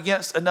yourself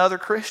against another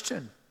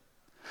Christian.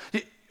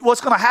 What's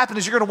going to happen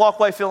is you're going to walk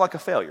away feeling like a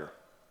failure.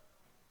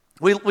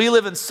 We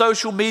live in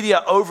social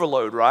media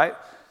overload, right?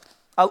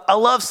 I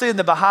love seeing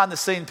the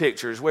behind-the-scene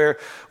pictures where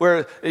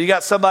you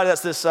got somebody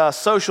that's this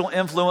social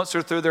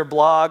influencer through their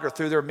blog or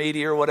through their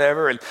media or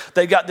whatever, and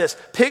they got this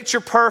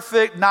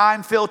picture-perfect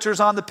 9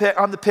 filters on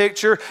the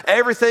picture.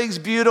 Everything's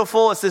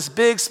beautiful. It's this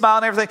big smile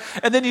and everything.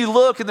 And then you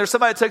look, and there's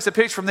somebody that takes a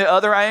picture from the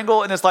other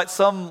angle, and it's like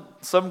some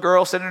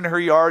girl sitting in her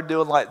yard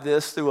doing like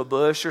this through a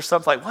bush or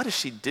something. Like, what is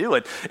she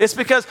doing? It's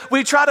because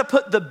we try to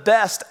put the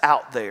best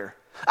out there.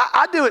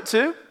 I do it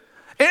too.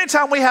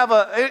 Anytime we have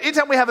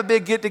a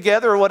big get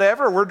together or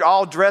whatever, we're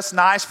all dressed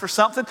nice for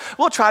something,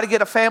 we'll try to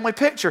get a family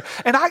picture.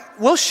 And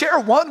we'll share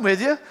one with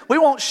you. We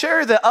won't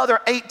share the other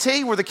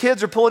 18 where the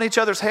kids are pulling each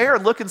other's hair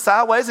and looking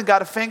sideways and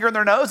got a finger in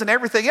their nose and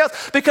everything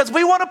else, because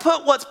we want to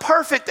put what's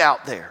perfect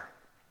out there.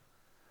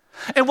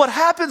 And what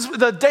happens,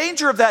 the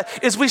danger of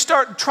that is we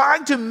start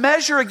trying to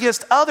measure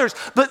against others,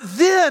 but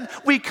then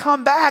we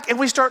come back and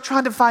we start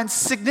trying to find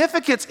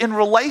significance in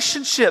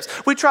relationships.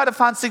 We try to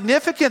find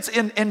significance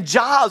in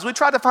jobs. We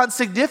try to find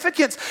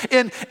significance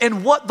in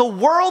what the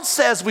world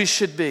says we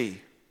should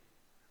be.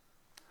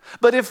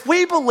 But if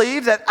we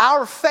believe that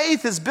our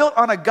faith is built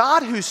on a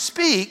God who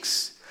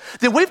speaks,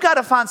 then we've got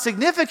to find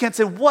significance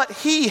in what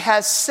he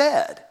has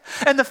said.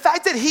 And the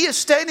fact that he is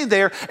standing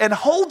there and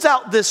holds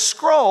out this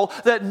scroll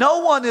that no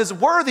one is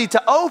worthy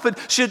to open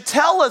should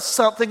tell us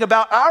something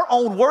about our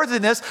own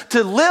worthiness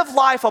to live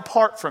life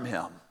apart from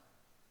him.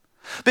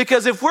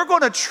 Because if we're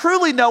going to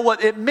truly know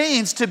what it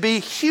means to be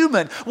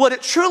human, what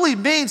it truly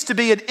means to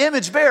be an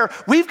image bearer,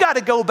 we've got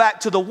to go back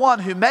to the one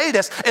who made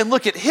us and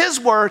look at his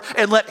word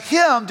and let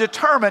him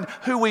determine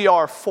who we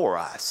are for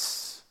us.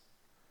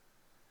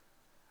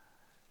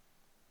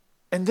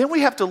 And then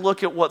we have to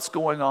look at what's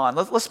going on.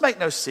 Let's make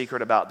no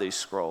secret about these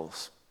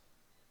scrolls.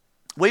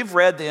 We've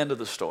read the end of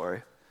the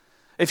story.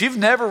 If you've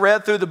never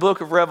read through the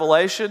book of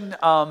Revelation,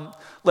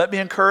 let me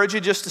encourage you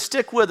just to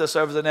stick with us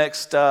over the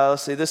next,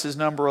 this is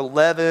number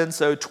 11,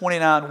 so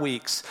 29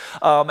 weeks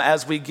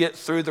as we get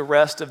through the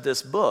rest of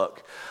this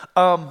book.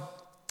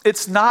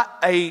 It's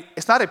not a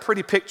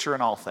pretty picture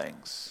in all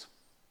things.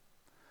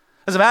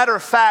 As a matter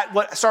of fact,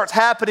 what starts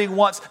happening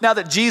now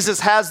that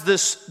Jesus has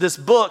this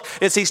book,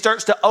 is he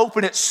starts to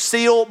open it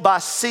seal by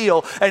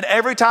seal. And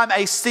every time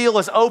a seal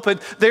is opened,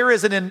 there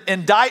is an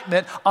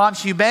indictment on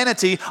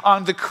humanity,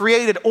 on the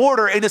created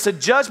order, and it's a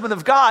judgment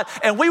of God.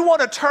 And we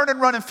want to turn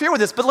and run in fear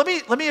with this. But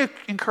let me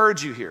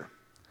encourage you here.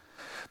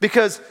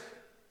 Because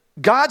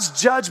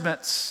God's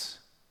judgments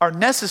are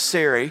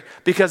necessary,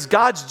 because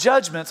God's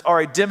judgments are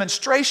a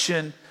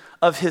demonstration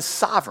of his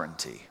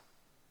sovereignty.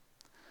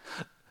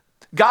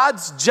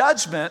 God's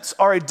judgments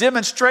are a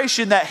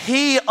demonstration that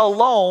he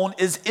alone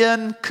is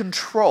in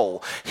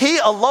control. He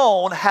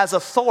alone has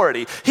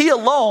authority. He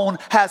alone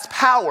has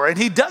power. And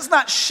he does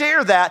not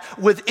share that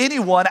with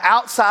anyone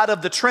outside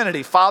of the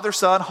Trinity, Father,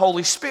 Son,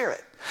 Holy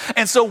Spirit.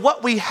 And so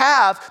what we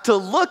have to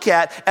look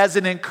at as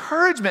an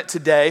encouragement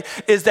today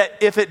is that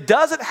if it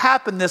doesn't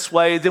happen this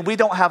way, then we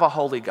don't have a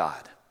holy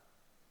God.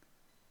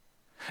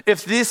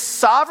 If this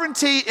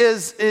sovereignty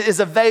is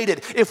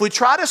evaded, if we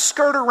try to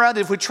skirt around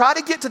it, if we try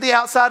to get to the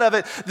outside of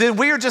it, then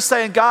we are just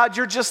saying, God,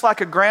 you're just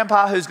like a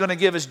grandpa who's going to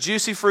give us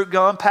juicy fruit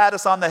gum, pat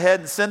us on the head,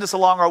 and send us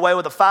along our way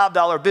with a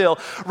 $5 bill,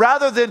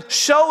 rather than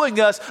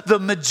showing us the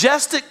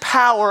majestic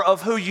power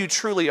of who you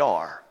truly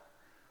are.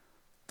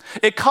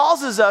 It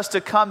causes us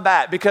to come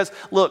back because,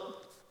 look,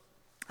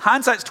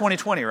 hindsight's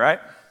 20/20, right?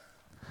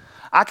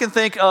 I can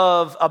think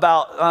of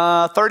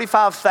about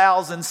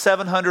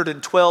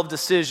 35,712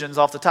 decisions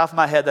off the top of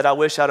my head that I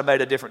wish I'd have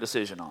made a different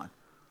decision on.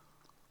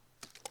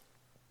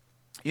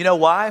 You know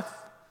why?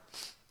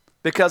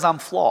 Because I'm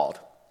flawed.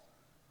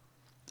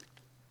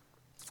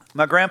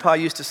 My grandpa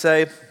used to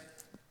say,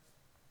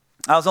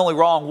 I was only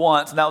wrong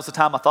once, and that was the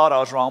time I thought I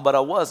was wrong, but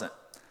I wasn't.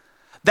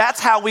 That's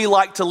how we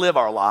like to live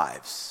our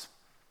lives,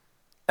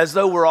 as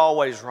though we're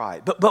always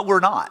right, but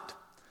we're not.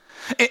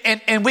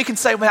 And we can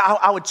say, well,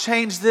 I would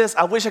change this.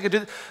 I wish I could do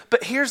this.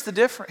 But here's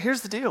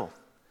the deal.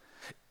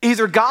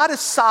 Either God is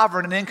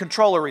sovereign and in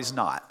control, or he's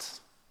not.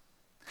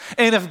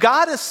 And if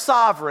God is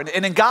sovereign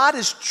and God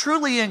is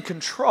truly in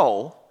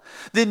control,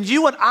 then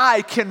you and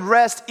I can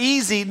rest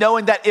easy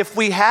knowing that if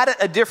we had it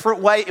a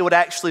different way, it would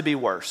actually be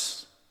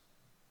worse.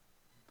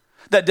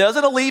 That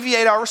doesn't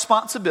alleviate our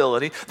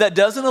responsibility. That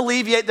doesn't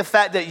alleviate the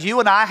fact that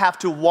you and I have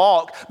to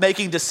walk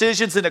making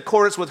decisions in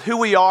accordance with who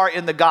we are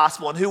in the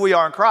gospel and who we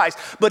are in Christ.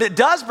 But it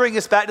does bring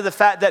us back to the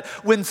fact that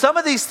when some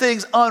of these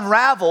things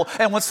unravel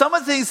and when some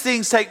of these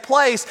things take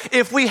place,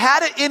 if we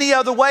had it any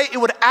other way, it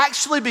would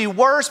actually be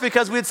worse,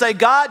 because we'd say,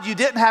 God, you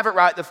didn't have it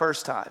right the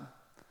first time.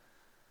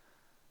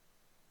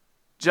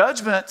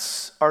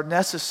 Judgments are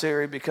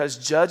necessary because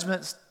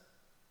judgments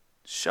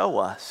Show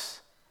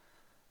us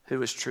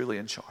who is truly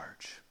in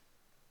charge.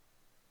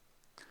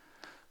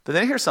 But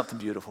then here's something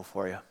beautiful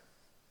for you.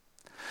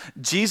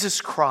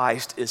 Jesus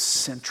Christ is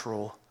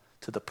central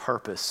to the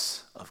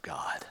purpose of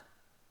God.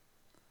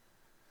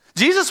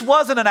 Jesus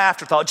wasn't an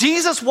afterthought.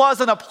 Jesus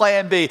wasn't a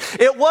plan B.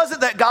 It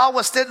wasn't that God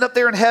was standing up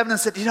there in heaven and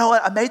said, you know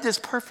what, I made this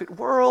perfect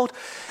world,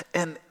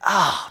 and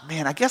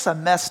I guess I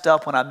messed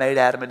up when I made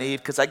Adam and Eve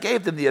because I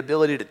gave them the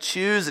ability to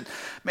choose, and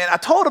man, I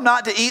told them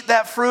not to eat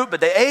that fruit, but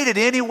they ate it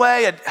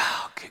anyway, and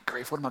good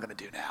grief, what am I going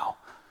to do now?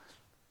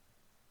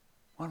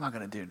 What am I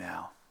going to do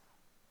now?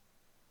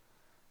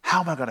 How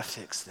am I going to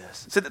fix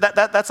this? See,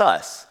 that's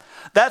us.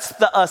 That's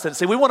the us. And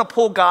see, we want to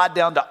pull God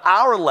down to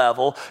our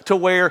level to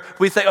where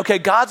we think, okay,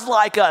 God's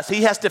like us.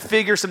 He has to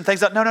figure some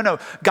things out. No.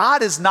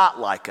 God is not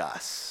like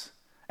us.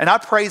 And I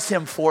praise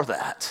him for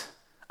that.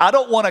 I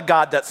don't want a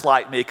God that's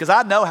like me because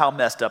I know how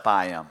messed up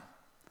I am.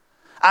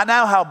 I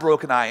know how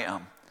broken I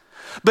am.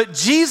 But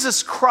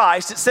Jesus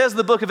Christ, it says in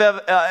the book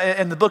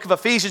of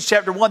Ephesians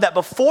chapter 1 that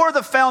before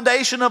the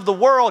foundation of the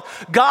world,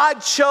 God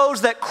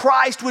chose that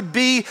Christ would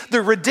be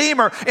the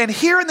Redeemer. And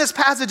here in this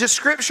passage of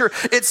Scripture,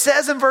 it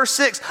says in verse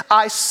 6,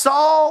 I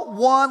saw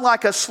one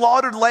like a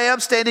slaughtered lamb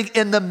standing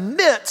in the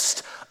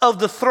midst of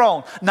the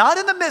throne. Not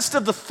in the midst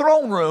of the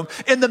throne room,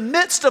 in the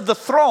midst of the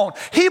throne.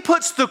 He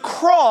puts the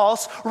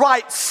cross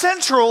right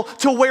central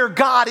to where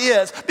God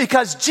is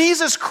because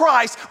Jesus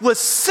Christ was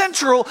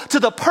central to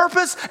the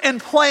purpose and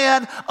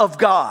plan of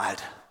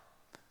God.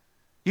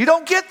 You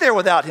don't get there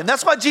without him.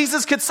 That's why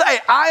Jesus could say,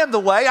 I am the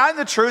way, I am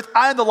the truth,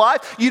 I am the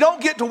life. You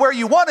don't get to where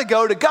you want to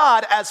go to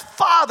God as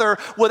Father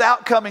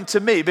without coming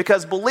to me.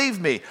 Because believe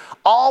me,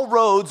 all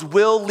roads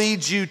will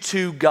lead you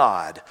to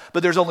God.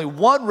 But there's only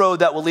one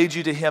road that will lead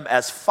you to him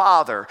as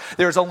Father.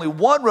 There's only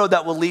one road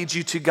that will lead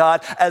you to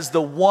God as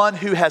the one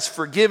who has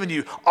forgiven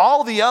you.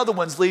 All the other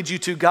ones lead you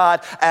to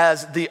God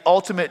as the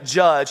ultimate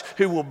judge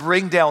who will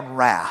bring down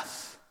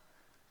wrath.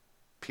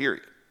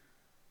 Period.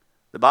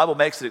 The Bible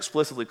makes it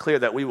explicitly clear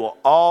that we will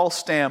all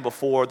stand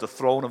before the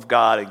throne of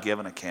God and give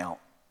an account.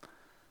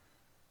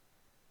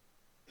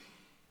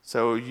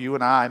 So you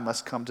and I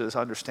must come to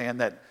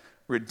understand that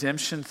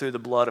redemption through the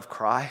blood of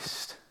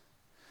Christ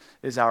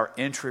is our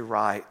entry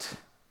right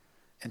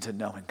into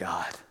knowing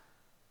God.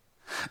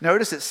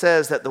 Notice it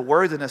says that the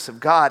worthiness of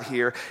God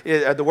here,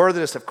 the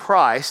worthiness of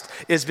Christ,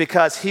 is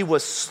because he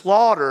was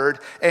slaughtered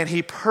and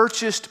he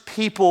purchased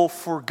people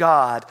for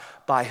God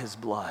by his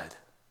blood.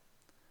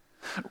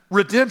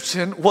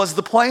 Redemption was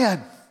the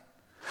plan.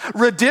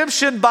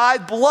 Redemption by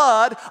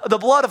blood, the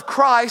blood of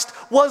Christ,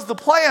 was the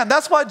plan.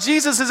 That's why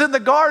Jesus is in the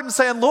garden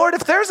saying, Lord,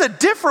 if there's a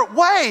different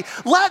way,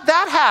 let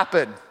that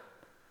happen.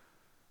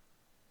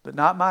 But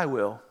not my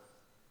will,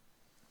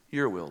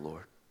 your will,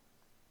 Lord.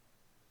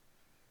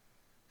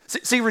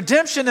 See,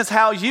 redemption is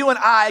how you and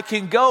I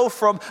can go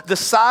from the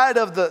side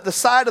of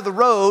the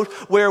road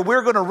where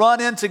we're going to run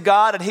into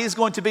God and he's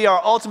going to be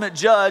our ultimate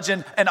judge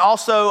and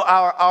also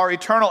our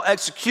eternal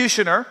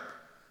executioner.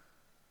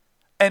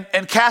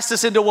 And cast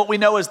us into what we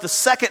know as the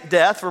second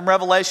death from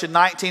Revelation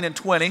 19 and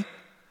 20.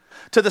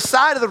 To the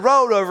side of the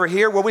road over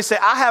here where we say,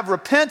 I have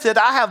repented,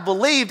 I have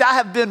believed, I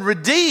have been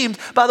redeemed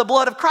by the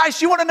blood of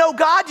Christ. You want to know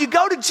God? You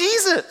go to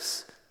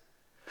Jesus.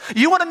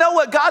 You want to know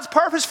what God's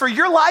purpose for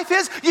your life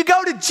is? You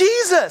go to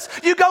Jesus.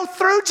 You go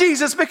through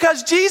Jesus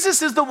because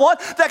Jesus is the one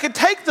that can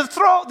take the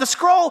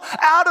scroll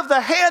out of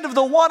the hand of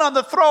the one on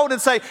the throne and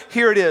say,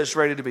 here it is,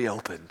 ready to be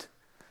opened.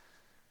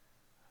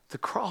 The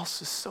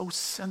cross is so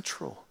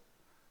central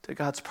to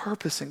God's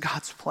purpose and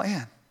God's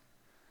plan.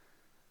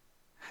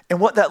 And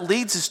what that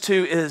leads us to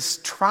is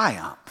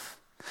triumph.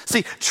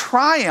 See,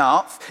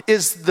 triumph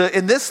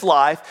in this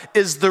life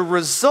is the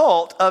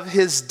result of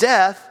his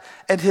death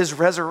and his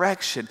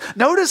resurrection.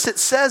 Notice it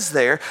says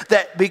there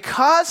that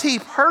because he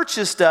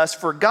purchased us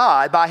for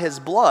God by his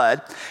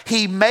blood,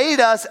 he made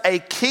us a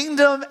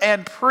kingdom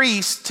and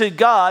priests to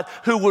God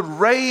who would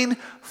reign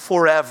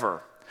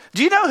forever.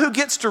 Do you know who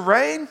gets to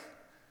reign?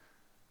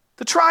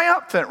 The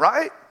triumphant,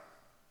 right?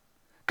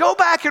 Go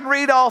back and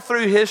read all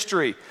through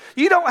history.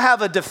 You don't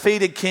have a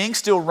defeated king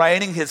still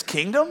reigning his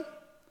kingdom.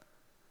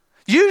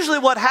 Usually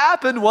what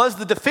happened was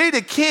the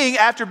defeated king,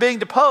 after being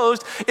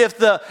deposed, if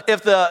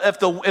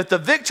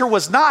the victor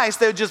was nice,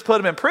 they would just put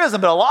him in prison.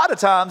 But a lot of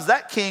times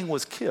that king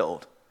was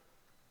killed.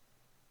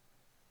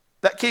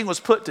 That king was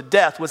put to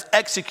death, was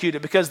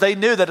executed, because they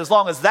knew that as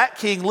long as that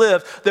king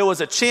lived, there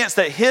was a chance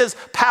that his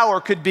power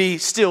could be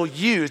still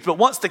used. But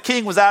once the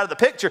king was out of the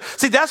picture,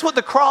 see, that's what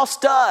the cross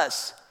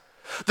does.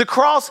 The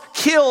cross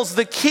kills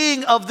the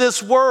king of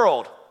this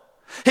world.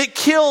 It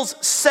kills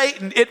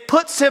Satan. It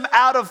puts him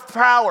out of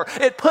power.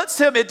 It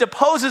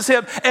deposes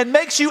him and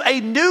makes you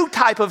a new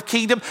type of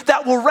kingdom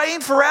that will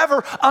reign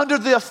forever under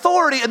the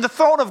authority and the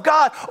throne of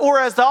God. Or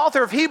as the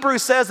author of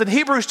Hebrews says in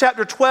Hebrews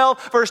chapter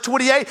 12, verse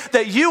 28,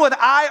 that you and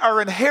I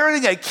are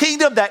inheriting a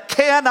kingdom that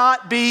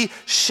cannot be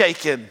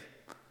shaken.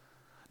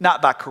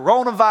 Not by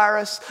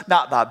coronavirus,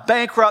 not by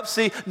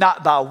bankruptcy,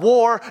 not by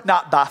war,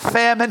 not by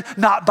famine,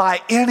 not by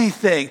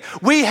anything.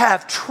 We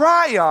have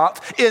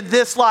triumph in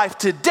this life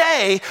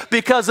today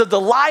because of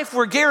the life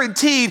we're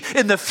guaranteed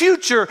in the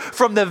future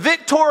from the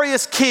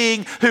victorious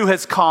King who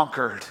has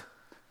conquered.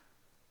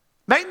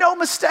 Make no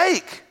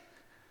mistake.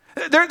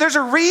 There's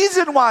a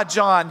reason why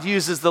John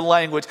uses the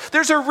language.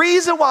 There's a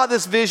reason why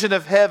this vision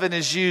of heaven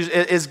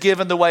is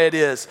given the way it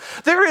is.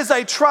 There is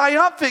a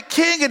triumphant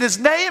king, and his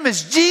name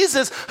is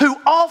Jesus, who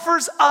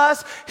offers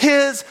us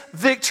his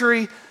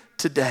victory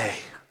today.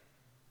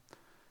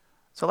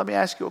 So let me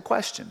ask you a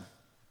question.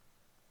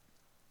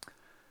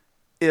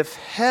 If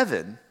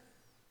heaven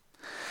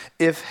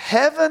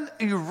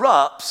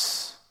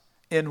erupts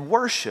in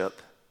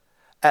worship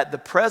at the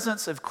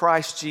presence of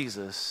Christ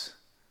Jesus,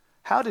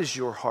 how does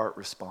your heart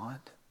respond?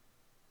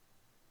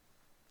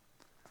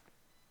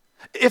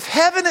 If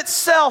heaven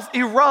itself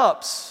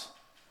erupts,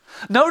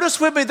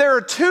 notice with me there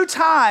are 2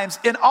 times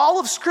in all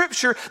of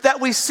Scripture that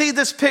we see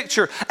this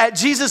picture. At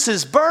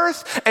Jesus'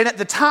 birth and at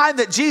the time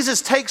that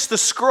Jesus takes the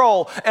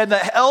scroll and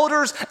the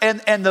elders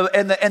and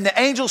the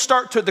angels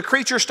the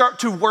creatures start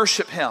to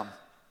worship him.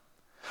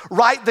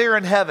 Right there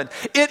in heaven.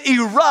 It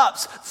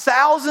erupts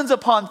thousands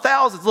upon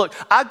thousands. Look,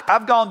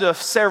 I've gone to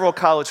several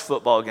college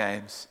football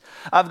games.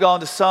 I've gone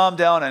to some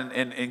down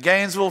in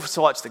Gainesville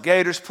to watch the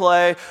Gators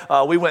play.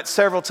 We went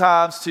several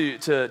times to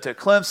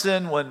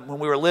Clemson when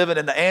we were living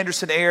in the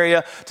Anderson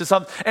area.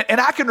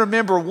 And I can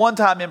remember one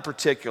time in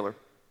particular.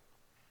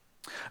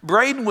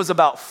 Braden was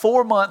about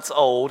 4 months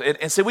old,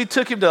 and so we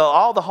took him to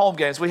all the home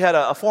games. We had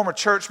a former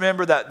church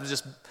member that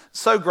just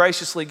so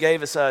graciously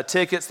gave us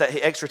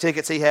extra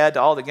tickets he had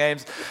to all the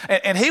games.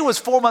 And he was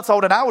 4 months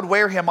old, and I would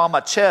wear him on my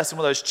chest in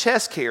one of those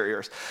chest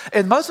carriers.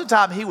 And most of the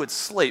time, he would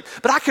sleep.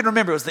 But I can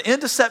remember, it was the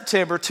end of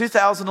September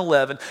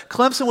 2011.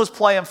 Clemson was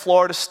playing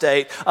Florida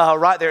State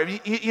right there.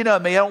 You know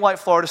me, I don't like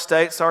Florida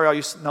State. Sorry, all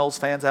you Noles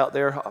fans out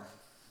there.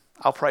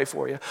 I'll pray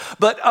for you.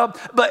 But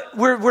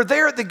we're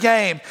there at the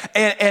game,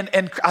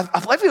 and I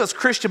believe it was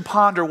Christian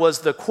Ponder was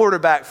the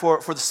quarterback for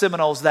the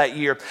Seminoles that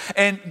year.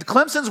 And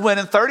Clemson's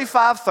winning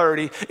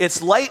 35-30.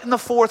 It's late in the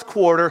fourth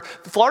quarter.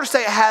 Florida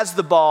State has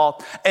the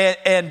ball,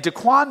 and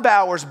Daquan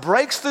Bowers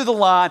breaks through the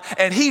line,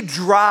 and he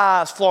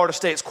drives Florida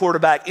State's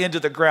quarterback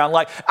into the ground.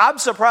 Like, I'm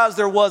surprised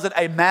there wasn't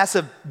a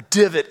massive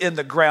divot in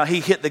the ground.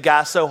 He hit the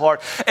guy so hard.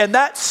 And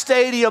that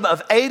stadium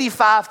of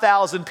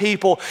 85,000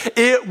 people,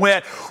 it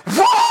went,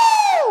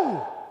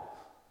 whoa!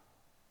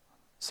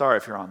 Sorry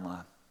if you're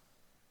online.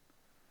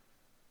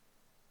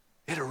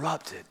 It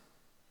erupted.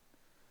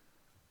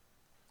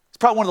 It's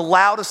probably one of the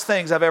loudest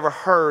things I've ever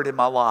heard in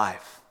my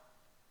life.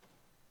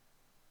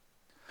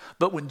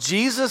 But when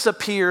Jesus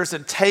appears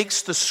and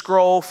takes the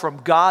scroll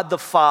from God the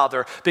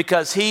Father,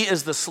 because he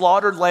is the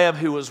slaughtered lamb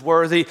who was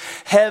worthy,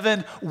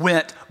 heaven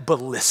went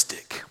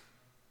ballistic.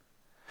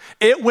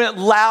 It went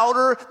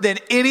louder than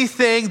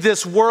anything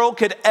this world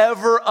could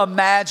ever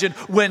imagine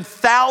when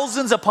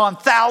thousands upon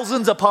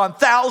thousands upon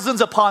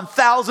thousands upon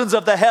thousands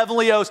of the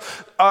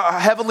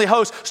heavenly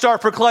hosts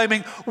start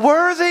proclaiming,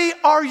 "Worthy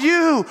are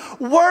you,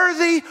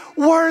 worthy,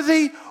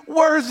 worthy,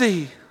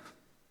 worthy."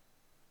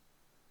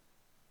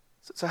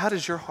 So how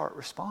does your heart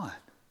respond?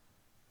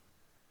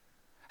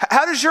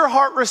 How does your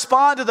heart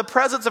respond to the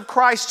presence of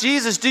Christ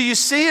Jesus? Do you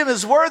see him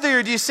as worthy,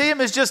 or do you see him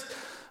as just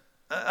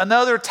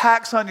another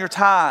tax on your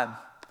time?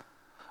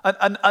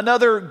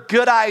 Another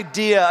good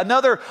idea,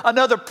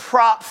 another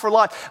prop for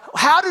life.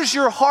 How does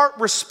your heart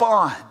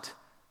respond?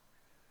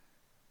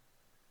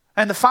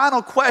 And the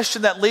final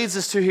question that leads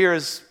us to here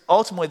is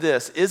ultimately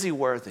this: is he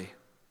worthy?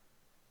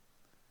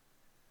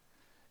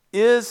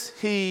 Is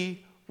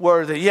he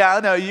worthy? Yeah,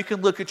 I know you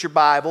can look at your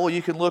Bible,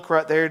 you can look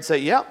right there and say,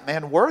 yep,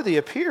 man, worthy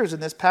appears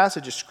in this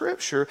passage of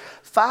Scripture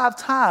 5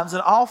 times,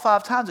 and all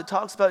 5 times it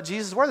talks about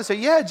Jesus worthy. Say,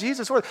 yeah,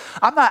 Jesus worthy.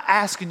 I'm not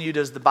asking you,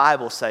 does the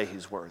Bible say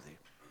he's worthy?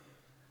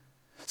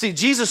 See,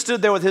 Jesus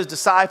stood there with his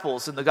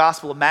disciples in the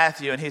Gospel of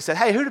Matthew, and he said,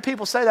 hey, who do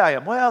people say that I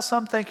am? Well,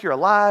 some think you're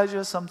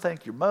Elijah, some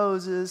think you're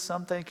Moses,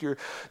 some think you're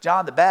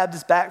John the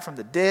Baptist back from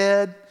the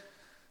dead.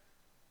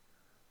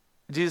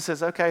 And Jesus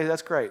says, okay,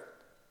 that's great.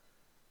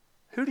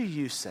 Who do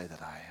you say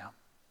that I am?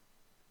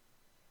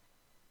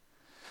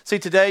 See,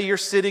 today you're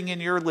sitting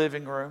in your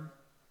living room,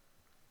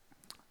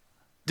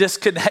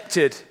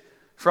 disconnected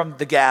from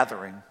the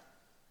gathering.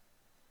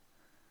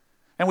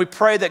 And we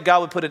pray that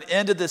God would put an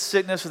end to this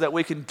sickness so that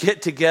we can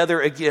get together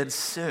again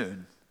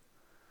soon.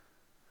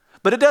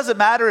 But it doesn't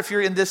matter if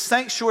you're in this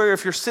sanctuary or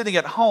if you're sitting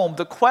at home.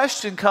 The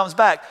question comes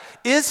back,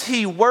 is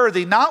he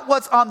worthy? Not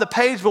what's on the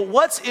page, but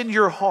what's in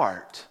your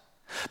heart.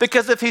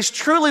 Because if he's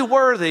truly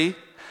worthy,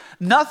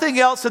 nothing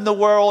else in the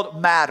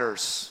world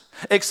matters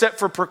except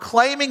for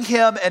proclaiming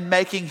him and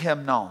making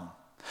him known.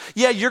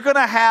 Yeah, you're going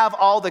to have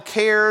all the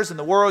cares in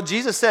the world.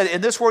 Jesus said,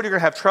 in this world, you're going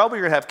to have trouble,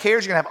 you're going to have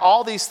cares, you're going to have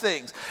all these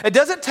things. It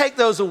doesn't take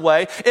those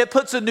away. It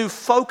puts a new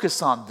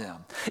focus on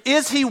them.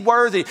 Is he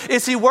worthy?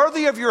 Is he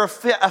worthy of your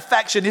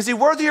affection? Is he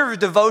worthy of your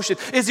devotion?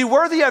 Is he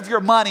worthy of your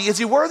money? Is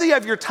he worthy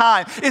of your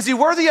time? Is he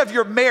worthy of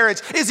your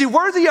marriage? Is he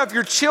worthy of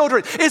your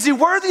children? Is he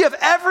worthy of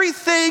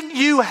everything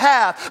you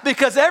have?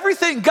 Because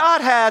everything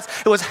God has,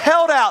 it was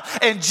held out,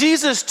 and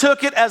Jesus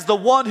took it as the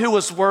one who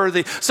was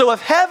worthy. So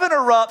if heaven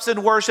erupts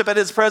in worship at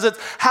his presence,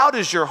 how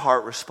does your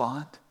heart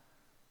respond?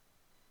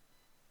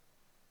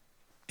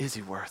 Is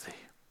he worthy?